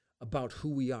dignity about who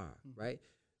we are, right?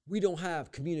 We don't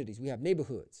have communities, we have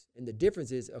neighborhoods. And the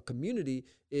difference is a community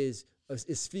is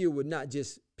filled with not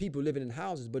just people living in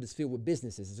houses, but it's filled with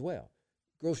businesses as well.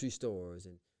 Grocery stores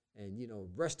and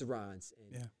restaurants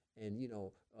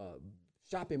and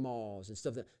shopping malls and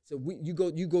stuff. So you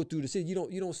go through the city, you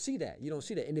don't see that.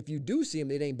 And if you do see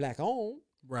them, it ain't Black owned.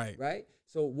 Right.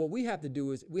 So what we have to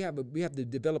do is we have to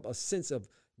develop a sense of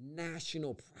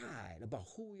national pride about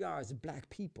who we are as Black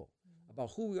people, about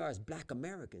who we are as Black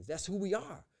Americans. That's who we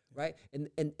are, right?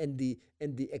 And the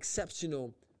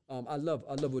exceptional. I love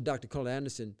what Dr. Carl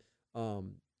Anderson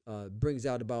brings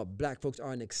out about Black folks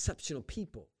are an exceptional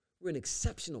people. We're an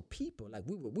exceptional people. Like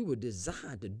we were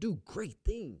designed to do great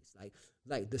things.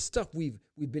 Like the stuff we've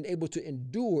been able to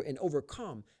endure and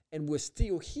overcome, and we're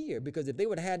still here because if they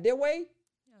would have had their way,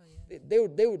 they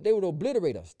would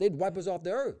obliterate us. They'd wipe us off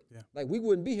the earth. Yeah. Like we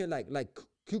wouldn't be here. Like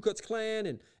Ku Klux Klan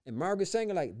and Margaret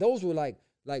Sanger. Like those were like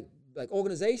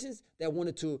organizations that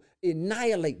wanted to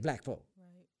annihilate Black folk.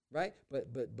 Right?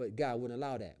 But God wouldn't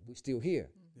allow that. We're still here.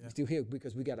 Yeah. We're still here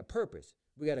because we got a purpose.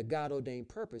 We got a God-ordained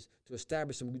purpose to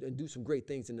establish and do some great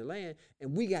things in the land,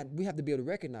 and we have to be able to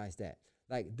recognize that.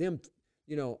 Like them,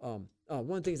 one of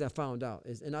the things I found out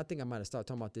is, and I think I might have started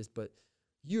talking about this, but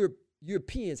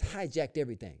Europeans hijacked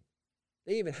everything.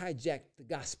 They even hijacked the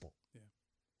gospel.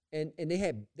 Yeah. And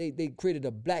they created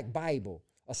a Black Bible,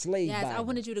 a slave Bible. Yes, I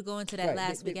wanted you to go into that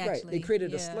last week, actually. Right. They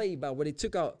created a slave Bible where they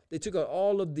took out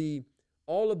all of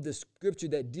the scripture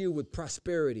that deal with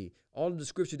prosperity, all of the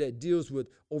scripture that deals with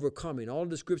overcoming, all of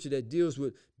the scripture that deals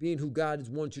with being who God has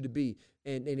wanted you to be.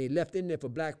 And they left in there for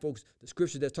Black folks the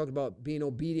scripture that talked about being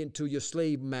obedient to your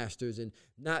slave masters and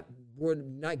not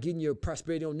getting your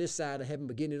prosperity on this side of heaven,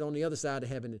 but getting it on the other side of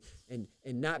heaven, and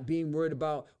not being worried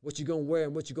about what you're going to wear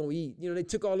and what you're going to eat. They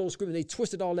took all those scriptures, they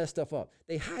twisted all that stuff up.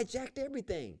 They hijacked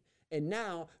everything. And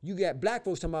now you got Black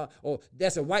folks talking about, oh,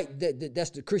 that's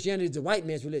the Christianity is the white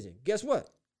man's religion. Guess what?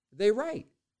 They right.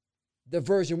 The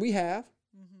version we have,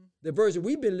 the version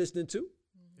we've been listening to.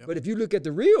 Yep. But if you look at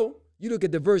you look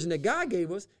at the version that God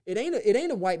gave us, it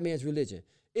ain't a white man's religion.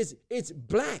 It's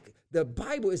Black. The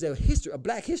Bible is a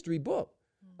Black history book.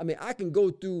 I mean, I can go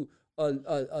through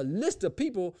a list of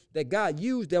people that God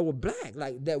used that were Black,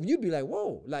 like that. You'd be like,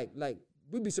 whoa, like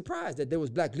we'd be surprised that there was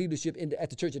Black leadership at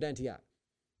the Church at Antioch.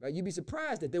 Right? You'd be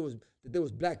surprised that there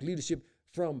was Black leadership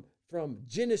from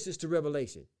Genesis to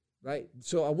Revelation, right?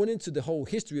 So I went into the whole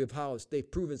history of how they've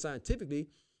proven scientifically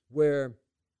where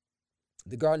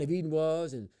the Garden of Eden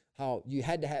was and how you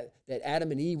had to have that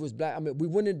Adam and Eve was Black. I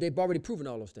mean, they've already proven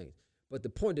all those things. But the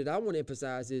point that I want to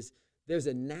emphasize is there's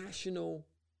a national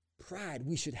pride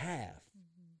we should have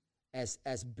as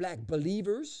Black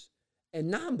believers and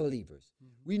non-believers.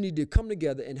 We need to come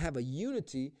together and have a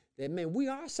unity that, man, we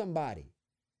are somebody.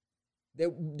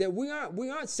 That we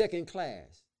aren't second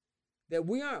class, that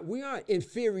we aren't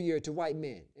inferior to white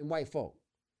men and white folk,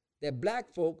 that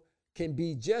Black folk can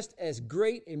be just as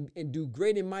great and do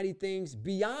great and mighty things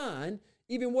beyond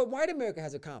even what white America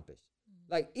has accomplished.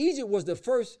 Like Egypt was the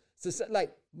first,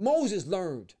 like Moses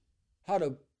learned how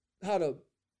to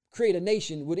create a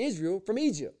nation with Israel from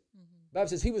Egypt. The Bible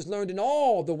says he was learned in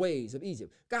all the ways of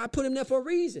Egypt. God put him there for a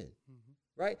reason,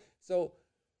 right? So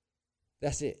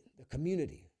that's it, the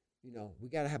community. We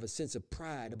got to have a sense of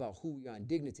pride about who we are and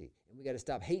dignity. And we got to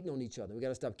stop hating on each other. We got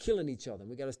to stop killing each other.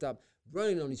 We got to stop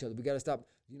running on each other. We got to stop,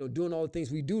 doing all the things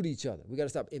we do to each other. We got to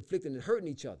stop inflicting and hurting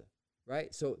each other,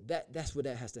 right? So that's where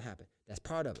that has to happen. That's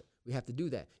part of it. We have to do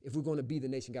that if we're going to be the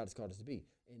nation God has called us to be.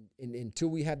 And until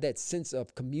we have that sense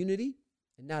of community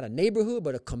and not a neighborhood,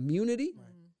 but a community,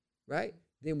 right?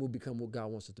 Then we'll become what God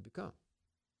wants us to become.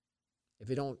 If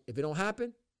it don't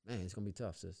happen, man, it's gonna be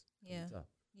tough, sis. Tough.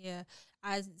 Yeah,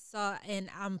 I saw, and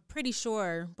I'm pretty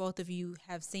sure both of you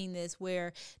have seen this,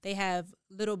 where they have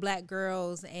little black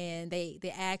girls and they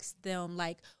ask them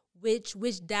like which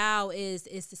dial is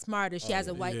the smartest. She has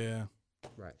a white. Yeah.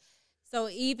 Right. So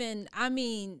even, I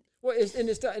mean, well, and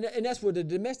that's where the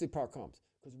domestic part comes,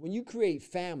 because when you create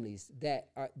families that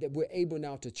we're able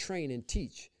now to train and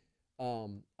teach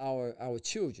our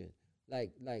children,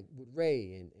 like with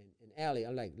Ray and Allie, I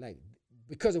like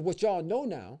because of what y'all know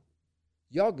now.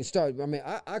 Y'all can start. I mean,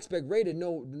 I expect Ray to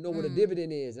know what a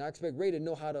dividend is, and I expect Ray to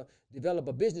know how to develop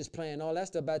a business plan, all that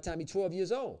stuff by the time he's 12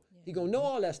 years old. Yeah. He gonna know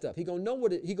all that stuff. He gonna know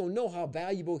he gonna know how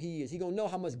valuable he is. He gonna know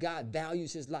how much God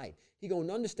values his life. He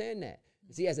gonna understand that.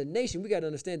 See, as a nation, we gotta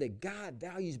understand that God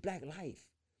values black life.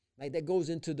 Like that goes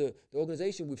into the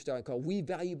organization we've started called We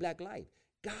Value Black Life.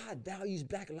 God values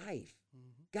black life.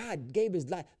 God gave his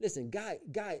life. Listen,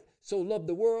 God so loved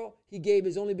the world, he gave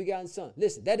his only begotten son.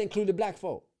 Listen, that included black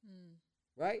folk.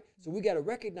 Right? So we got to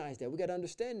recognize that. We got to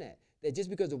understand that just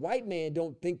because the white man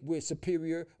don't think we're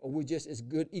superior or we're just as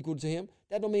good, equal to him,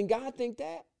 that don't mean God think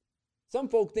that. Some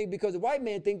folk think because the white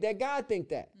man think that, God think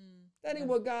that. That ain't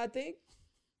what God think.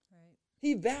 Right.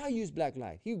 He values black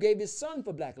life. He gave his son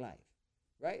for black life.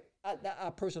 Right?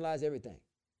 I personalize everything.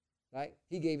 Right?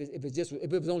 He gave his, if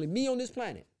it was only me on this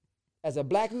planet, as a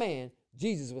black man,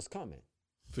 Jesus was coming.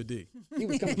 For D. He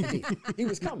was coming for D. He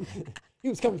was coming. He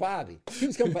was coming for Ivy. He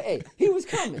was coming for A. He was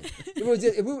coming. If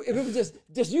it was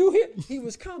just you here, he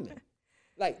was coming.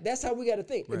 Like, that's how we got to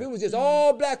think. Right. If it was just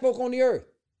all black folk on the earth,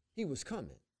 he was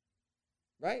coming.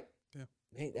 Right? Yeah.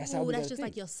 Man, that's how we got to think. That's just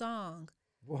like your song.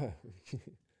 What?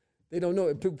 They don't know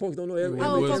it. Folks don't know it.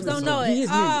 Folks don't know it.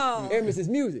 Hermes is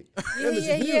music.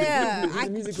 Yeah. I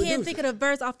can't think of the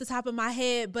verse off the top of my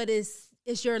head, but it's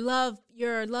your love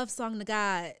song to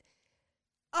God.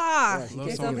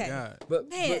 Love song to God. But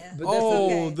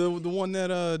the one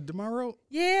that DeMar wrote?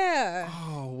 Yeah.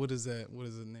 Oh, what is that? What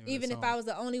is the name Even of if I was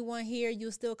the only one here,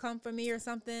 you'll still come for me or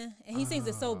something. And he sings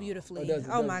it so beautifully.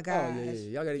 My gosh.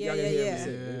 Y'all gotta hear him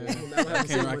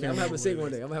sing. I'm gonna have a sing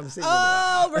one day. We're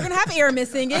gonna have Aramis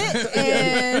sing it.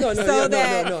 And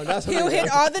that he'll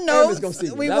hit all the notes.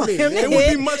 We want him to hit. It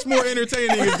would be much more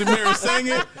entertaining if DeMar sang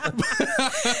it.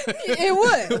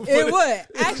 It would.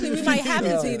 Actually, we might have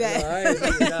to see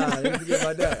that. Don't forget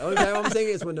about that. Only time I'm saying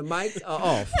is when the mics are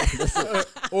off.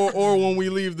 or when we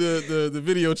leave the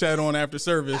video chat on after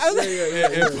service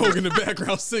and folk in the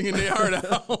background singing their heart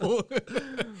out.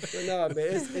 But no,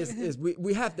 man,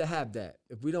 we have to have that.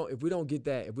 If we don't get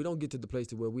that, if we don't get to the place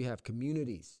to where we have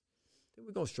communities, then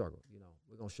we're gonna struggle.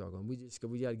 We're gonna struggle, and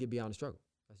we gotta get beyond the struggle.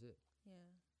 That's it.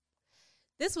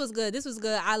 This was good.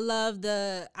 I love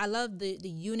the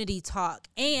unity talk.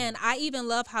 And I even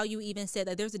love how you even said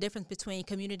that there's a difference between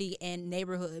community and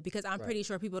neighborhood, because I'm pretty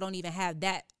sure people don't even have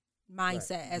that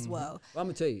mindset as well. I'm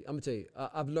gonna tell you,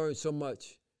 I've learned so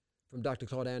much from Dr.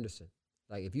 Claude Anderson.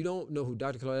 Like, if you don't know who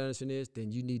Dr. Claude Anderson is,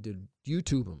 then you need to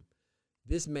YouTube him.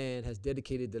 This man has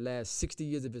dedicated the last 60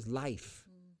 years of his life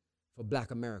for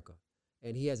Black America.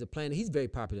 And he has a plan. He's very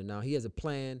popular now. He has a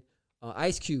plan.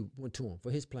 Ice Cube went to him for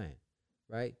his plan.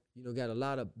 Right, got a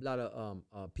lot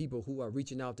of people who are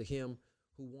reaching out to him,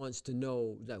 who wants to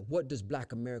know, like, what does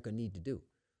Black America need to do,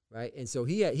 right? And so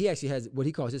he actually has what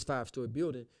he calls his 5-story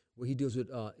building, where he deals with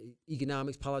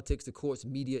economics, politics, the courts,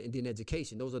 media, and then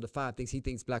education. Those are the 5 things he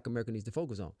thinks Black America needs to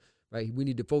focus on, right? We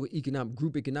need to focus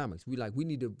group economics. We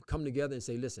need to come together and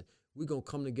say, listen, we're gonna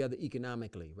come together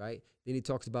economically, right? Then he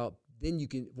talks about,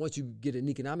 once you get an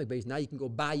economic base, now you can go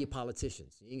buy your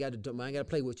politicians. You ain't got to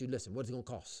play with you. Listen, what's it gonna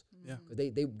cost? Yeah. Because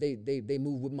they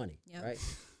move with money, right?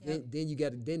 Yep.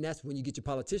 Then that's when you get your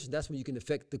politicians. That's when you can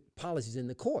affect the policies in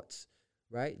the courts,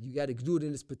 right? You got to do it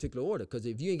in this particular order. Because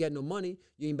if you ain't got no money,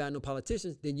 you ain't buying no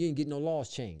politicians, then you ain't getting no laws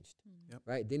changed,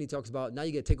 right? Then he talks about, now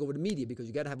you got to take over the media, because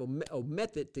you got to have a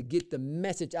method to get the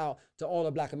message out to all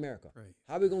of Black America. Right.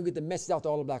 How are we gonna get the message out to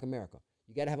all of Black America?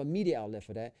 You got to have a media outlet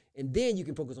for that, and then you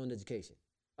can focus on education.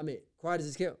 I mean, quiet as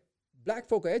it's kept, Black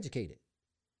folk are educated.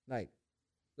 Like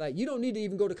you don't need to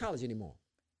even go to college anymore.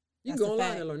 You can go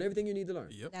online and learn everything you need to learn.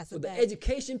 Yep. So the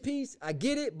education piece, I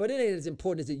get it, but it ain't as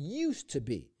important as it used to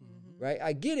be, right?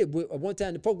 I get it. At one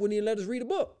time, the folk wouldn't even let us read a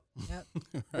book. Yep.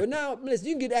 But now, listen,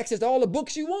 you can get access to all the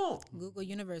books you want. Google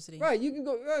University. Right, you can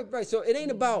go, right. So it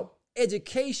ain't about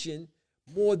education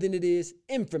more than it is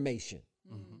information,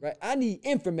 right? I need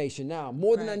information now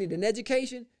more than I need an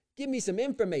education. Give me some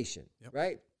information,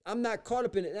 right? I'm not caught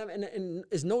up in it. And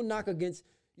it's no knock against,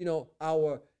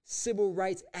 our civil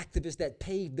rights activists that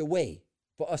paved the way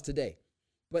for us today.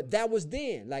 But that was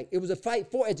then. Like, it was a fight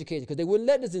for education because they wouldn't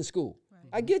let us in school. Right.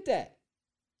 I get that.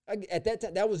 At that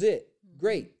time, that was it. Mm-hmm.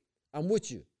 Great. I'm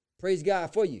with you. Praise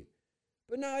God for you.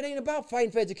 But no, it ain't about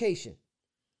fighting for education.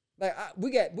 Like,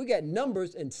 we got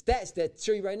numbers and stats that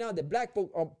show you right now that black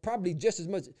folk are probably just as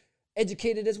much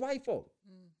educated as white folk.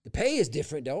 The pay is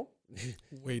different, though.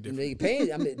 Way different. They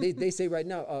pay. I mean, they say right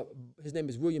now, his name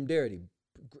is William Darity,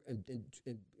 an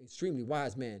extremely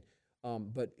wise man.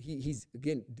 But he's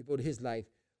again devoted his life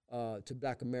to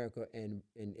Black America and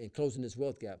closing this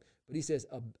wealth gap. But he says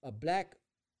a black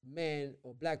man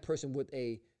or black person with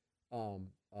a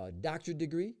doctorate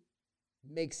degree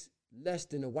makes less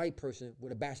than a white person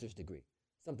with a bachelor's degree,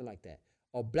 something like that.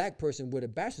 A black person with a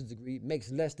bachelor's degree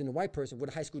makes less than a white person with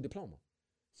a high school diploma.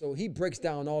 So he breaks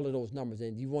down all of those numbers,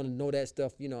 and you want to know that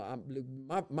stuff. You know,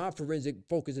 my forensic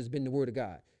focus has been the Word of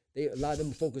God. A lot of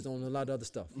them focus on a lot of other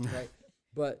stuff, right?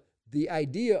 But the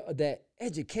idea that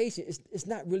education is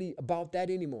not really about that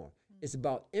anymore. It's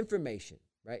about information,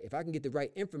 right? If I can get the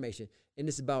right information, and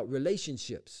it's about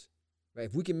relationships, right?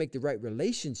 If we can make the right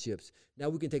relationships, now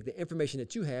we can take the information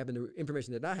that you have and the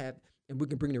information that I have, and we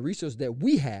can bring the resources that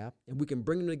we have, and we can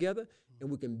bring them together,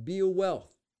 and we can build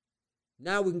wealth.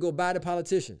 Now we can go buy the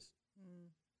politicians.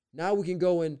 Now we can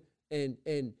go and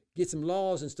get some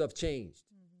laws and stuff changed.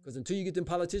 Because until you get them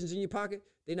politicians in your pocket,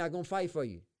 they're not gonna fight for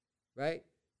you, right?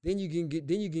 Then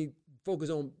you can focus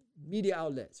on media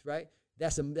outlets, right?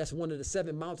 That's one of the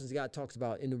 7 mountains God talks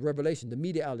about in the Revelation, the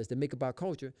media outlets that make up our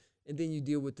culture, and then you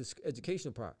deal with the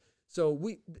educational part. So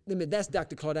that's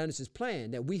Dr. Claude Anderson's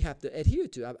plan that we have to adhere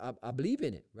to. I believe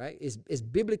in it, right? It's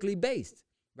biblically based.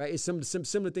 Right, it's some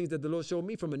similar things that the Lord showed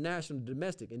me from a national,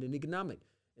 domestic, and then economic,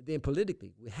 and then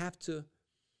politically. We have to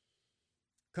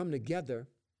come together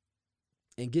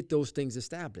and get those things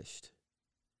established,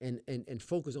 and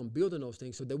focus on building those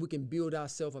things so that we can build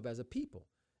ourselves up as a people,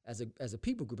 as a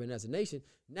people group, and as a nation.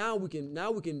 Now we can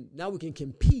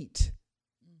compete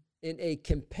in a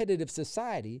competitive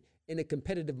society, in a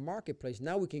competitive marketplace.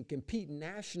 Now we can compete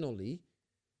nationally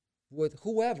with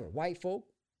whoever, white folk,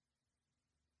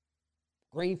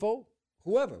 green folk,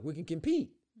 whoever. We can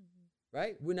compete,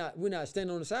 right? We're not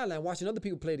standing on the sideline watching other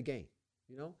people play the game,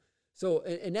 you know? So,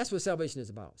 and that's what salvation is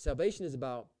about. Salvation is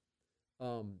about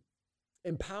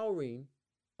empowering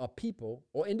a people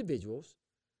or individuals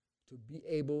to be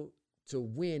able to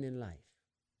win in life.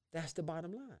 That's the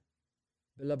bottom line.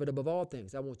 Beloved, above all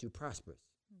things, I want you prosperous.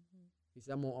 He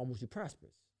said, I want you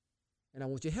prosperous, and I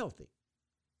want you healthy.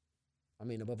 I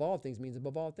mean, above all things means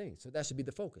above all things. So that should be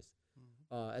the focus.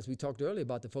 As we talked earlier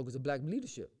about the focus of black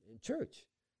leadership in church,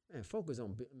 man,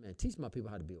 teach my people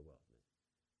how to build wealth, man.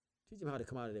 Teach them how to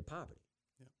come out of their poverty.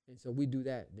 Yeah. And so we do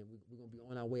that, then we're going to be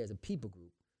on our way as a people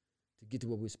group to get to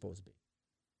where we're supposed to be.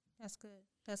 That's good.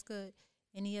 That's good.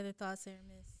 Any other thoughts,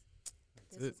 Aramis?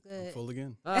 This is good. I'm full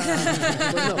again.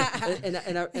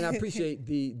 And I appreciate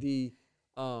the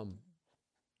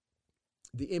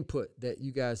input that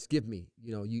you guys give me.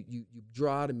 You know, you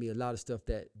draw out of me a lot of stuff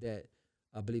that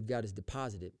I believe God has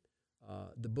deposited.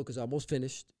 The book is almost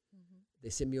finished. They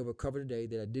sent me over a cover today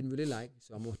that I didn't really like,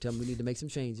 so I'm going to tell them we need to make some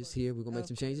changes here. We're going to make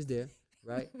some changes there,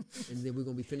 right? And then we're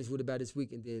going to be finished with it by this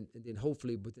week, and then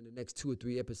hopefully within the next 2 or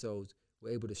 3 episodes, we're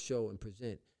able to show and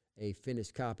present a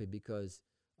finished copy, because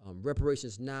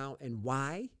reparations now and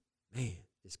why, man,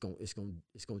 it's going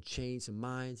to change some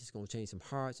minds. It's going to change some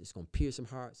hearts. It's going to pierce some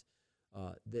hearts.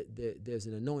 There's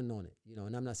an anointing on it, you know.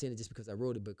 And I'm not saying it just because I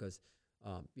wrote it, because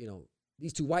you know,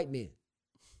 these 2 white men,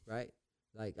 right?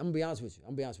 Like, I'm gonna be honest with you.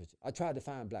 I tried to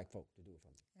find black folk to do it for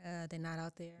me. They're not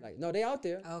out there. Like, no, they out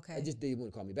there. Okay. They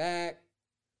wouldn't call me back.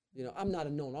 You know, I'm not a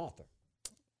known author.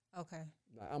 Okay.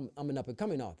 Like, I'm an up and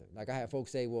coming author. Like, I have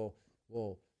folks say, well,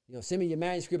 you know, send me your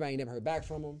manuscript. I ain't never heard back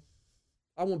from them.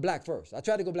 I went black first. I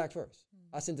tried to go black first.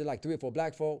 I sent it like 3 or 4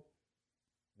 black folk.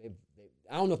 I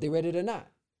don't know if they read it or not.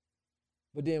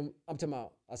 But then I'm talking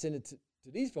about, I sent it to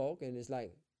these folk, and it's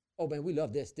like, oh man, we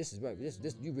love this. This is right. This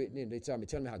you written in. They telling me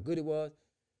how good it was.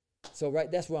 So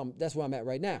right, that's where I'm at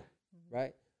right now,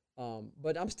 right?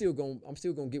 But I'm still gonna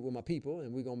get with my people,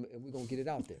 and we're gonna get it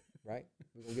out there, right?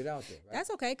 We're gonna get it out there. Right? That's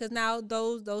okay, because now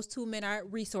those 2 men are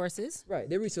resources. Right,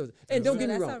 they're resources. And don't get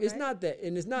me wrong, it's not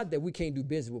that we can't do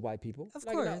business with white people. Of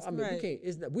course, we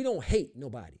can't. We don't hate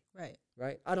nobody. Right.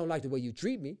 Right. I don't like the way you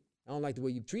treat me. I don't like the way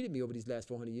you've treated me over these last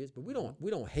 400 years. But we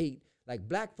don't hate. Like,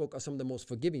 black folk are some of the most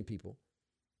forgiving people.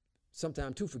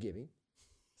 Sometimes too forgiving.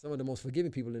 Some of the most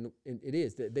forgiving people it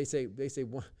is. They say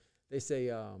one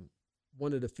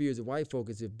of the fears of white folk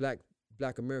is if black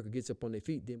America gets up on their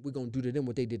feet, then we're gonna do to them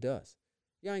what they did to us.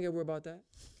 Y'all ain't gotta worry about that.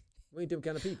 We ain't them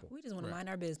kind of people. We just want to mind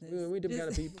our business. We ain't them kind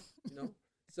of people, you know.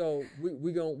 So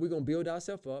we're gonna build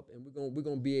ourselves up, and we're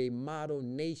gonna be a model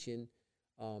nation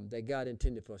that God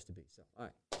intended for us to be. So, all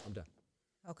right, I'm done.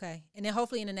 Okay, and then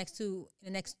hopefully in the next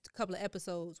couple of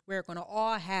episodes, we're gonna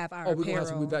all have our. Oh, we're gonna have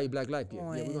some We Value Black Life gear. Yeah,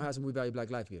 we're gonna have some We Value Black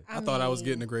Life gear. I thought I was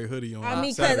getting a great hoodie on. I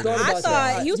mean, because I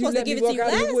thought he was supposed to give it to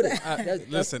you last.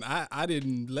 Listen, I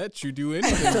didn't let you do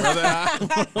anything, brother. I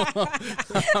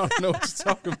don't know what you're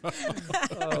talking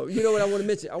about. You know what I want to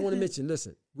mention? I want to mention.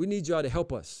 Listen, we need y'all to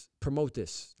help us promote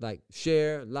this. Like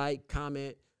share, like,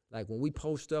 comment. Like when we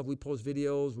post stuff, we post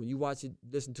videos. When you watch it,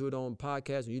 listen to it on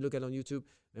podcasts, when you look at it on YouTube,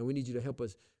 and we need you to help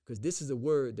us because this is a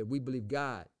word that we believe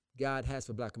God has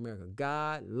for Black America.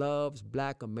 God loves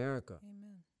Black America.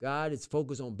 Amen. God is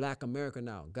focused on Black America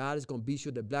now. God is going to be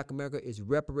sure that Black America is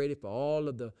reparated for all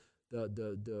of the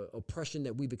oppression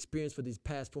that we've experienced for these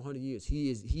past 400 years.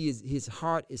 His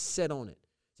heart is set on it.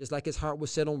 Just like his heart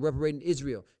was set on reparating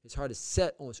Israel, his heart is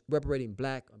set on reparating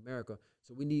Black America.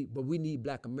 So we need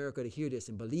Black America to hear this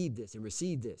and believe this and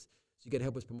receive this. So you got to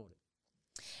help us promote it.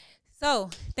 So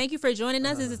thank you for joining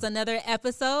us. This is another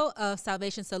episode of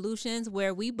Salvation Solutions,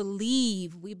 where we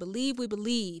believe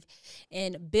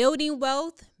in building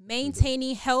wealth,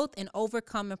 maintaining health, and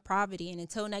overcoming poverty. And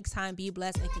until next time, be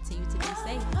blessed and continue to be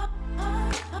safe.